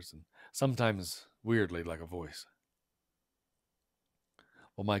clippers, and sometimes weirdly like a voice.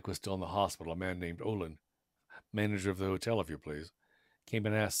 While Mike was still in the hospital, a man named Olin, manager of the hotel, if you please, came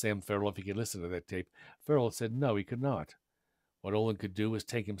and asked Sam Farrell if he could listen to that tape. Farrell said no, he could not. What Olin could do was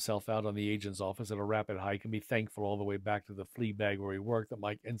take himself out on the agent's office at a rapid hike and be thankful all the way back to the flea bag where he worked that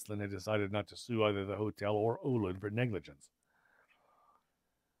Mike Enslin had decided not to sue either the hotel or Olin for negligence.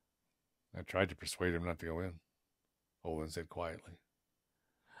 I tried to persuade him not to go in, Olin said quietly.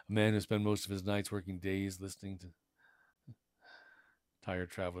 A man who spent most of his nights working days listening to tired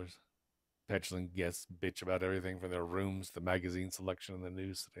travelers, petulant guests bitch about everything from their rooms to the magazine selection and the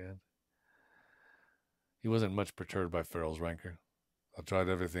newsstand. He wasn't much perturbed by Farrell's rancor. I tried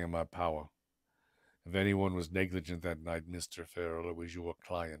everything in my power. If anyone was negligent that night, Mr. Farrell, it was your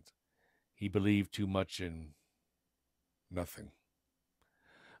client. He believed too much in nothing.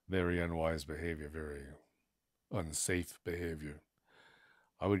 Very unwise behavior, very unsafe behavior.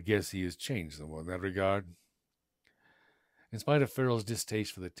 I would guess he has changed somewhat in that regard. In spite of Farrell's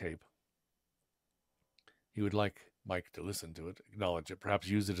distaste for the tape, he would like Mike to listen to it, acknowledge it, perhaps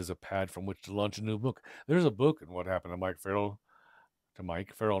use it as a pad from which to launch a new book. There's a book in what happened to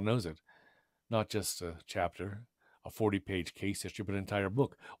Mike. Farrell knows it. Not just a chapter, a 40-page case history, but an entire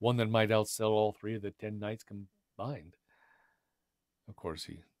book, one that might outsell all 3 of the 10 nights combined. Of course,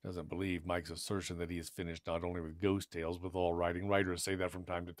 he doesn't believe Mike's assertion that he is finished not only with ghost tales, but with all writing. Writers say that from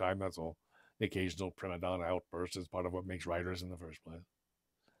time to time, that's all. The occasional prima donna outburst is part of what makes writers in the first place.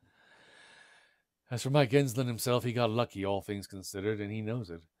 As for Mike Enslin himself, he got lucky, all things considered, and he knows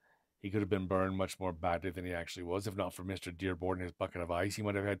it. He could have been burned much more badly than he actually was. If not for Mr. Dearborn and his bucket of ice, he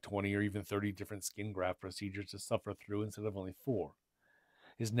might have had 20 or even 30 different skin graft procedures to suffer through instead of only 4.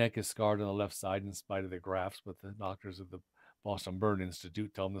 His neck is scarred on the left side in spite of the grafts, but the doctors of the Boston Burn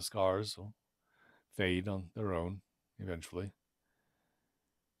Institute tell him the scars will fade on their own eventually.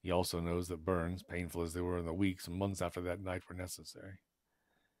 He also knows that burns, painful as they were in the weeks and months after that night, were necessary.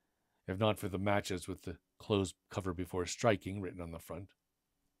 If not for the matches with the closed cover before striking written on the front,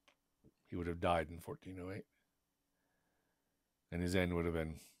 he would have died in 1408. And his end would have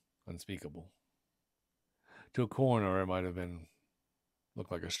been unspeakable. To a coroner, it might have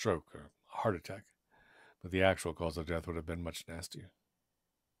looked like a stroke or a heart attack, but the actual cause of death would have been much nastier.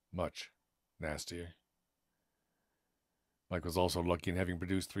 Much nastier. Mike was also lucky in having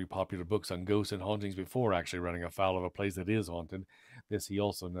produced 3 popular books on ghosts and hauntings before actually running afoul of a place that is haunted. This he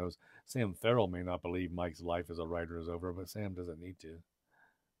also knows. Sam Farrell may not believe Mike's life as a writer is over, but Sam doesn't need to.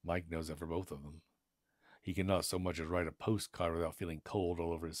 Mike knows that for both of them. He cannot so much as write a postcard without feeling cold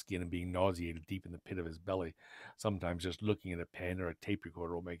all over his skin and being nauseated deep in the pit of his belly. Sometimes just looking at a pen or a tape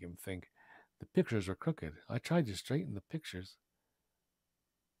recorder will make him think, the pictures are crooked. I tried to straighten the pictures.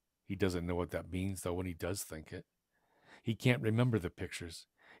 He doesn't know what that means, though, when he does think it. He can't remember the pictures.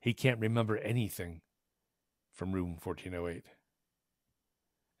 He can't remember anything from room 1408.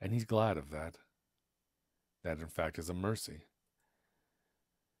 And he's glad of that. That, in fact, is a mercy.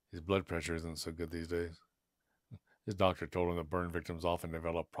 His blood pressure isn't so good these days. His doctor told him that burn victims often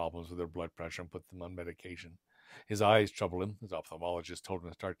develop problems with their blood pressure and put them on medication. His eyes trouble him. His ophthalmologist told him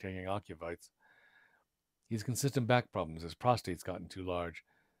to start taking Occuvites. He has consistent back problems. His prostate's gotten too large.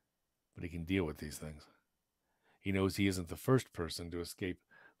 But he can deal with these things. He knows he isn't the first person to escape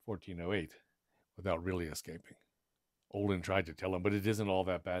 1408 without really escaping. Olin tried to tell him, but it isn't all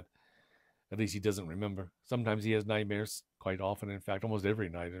that bad. At least he doesn't remember. Sometimes he has nightmares, quite often, in fact, almost every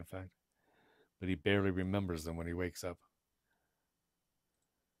night, in fact. But he barely remembers them when he wakes up.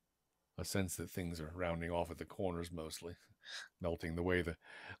 A sense that things are rounding off at the corners mostly, melting the way the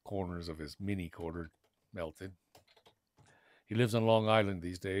corners of his mini quarter melted. He lives on Long Island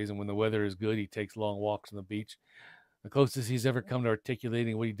these days, and when the weather is good, he takes long walks on the beach. The closest he's ever come to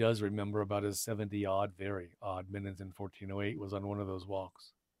articulating what he does remember about his 70-odd, very odd minutes in 1408 was on one of those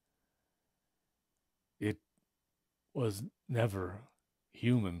walks. It was never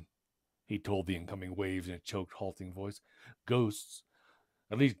human, he told the incoming waves in a choked, halting voice. Ghosts.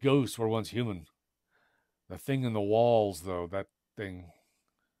 At least ghosts were once human. The thing in the walls, though, that thing.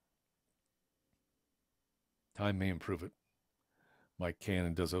 Time may improve it. Mike can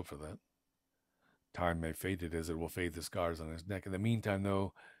and does hope for that. Time may fade it as it will fade the scars on his neck. In the meantime,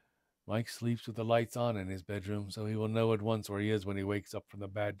 though, Mike sleeps with the lights on in his bedroom, so he will know at once where he is when he wakes up from the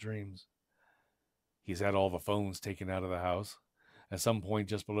bad dreams. He's had all the phones taken out of the house. At some point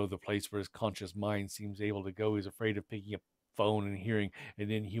just below the place where his conscious mind seems able to go, he's afraid of picking up the phone and hearing an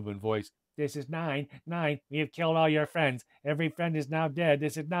inhuman voice. This is 9. We have killed all your friends. Every friend is now dead.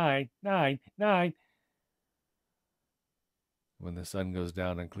 This is 9. When the sun goes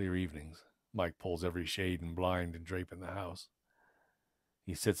down on clear evenings, Mike pulls every shade and blind and drape in the house.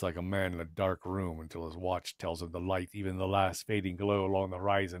 He sits like a man in a dark room until his watch tells him the light, even the last fading glow along the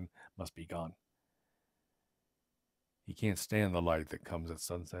horizon, must be gone. He can't stand the light that comes at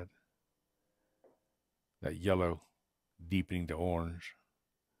sunset. That yellow, deepening to orange,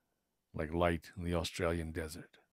 like light in the Australian desert.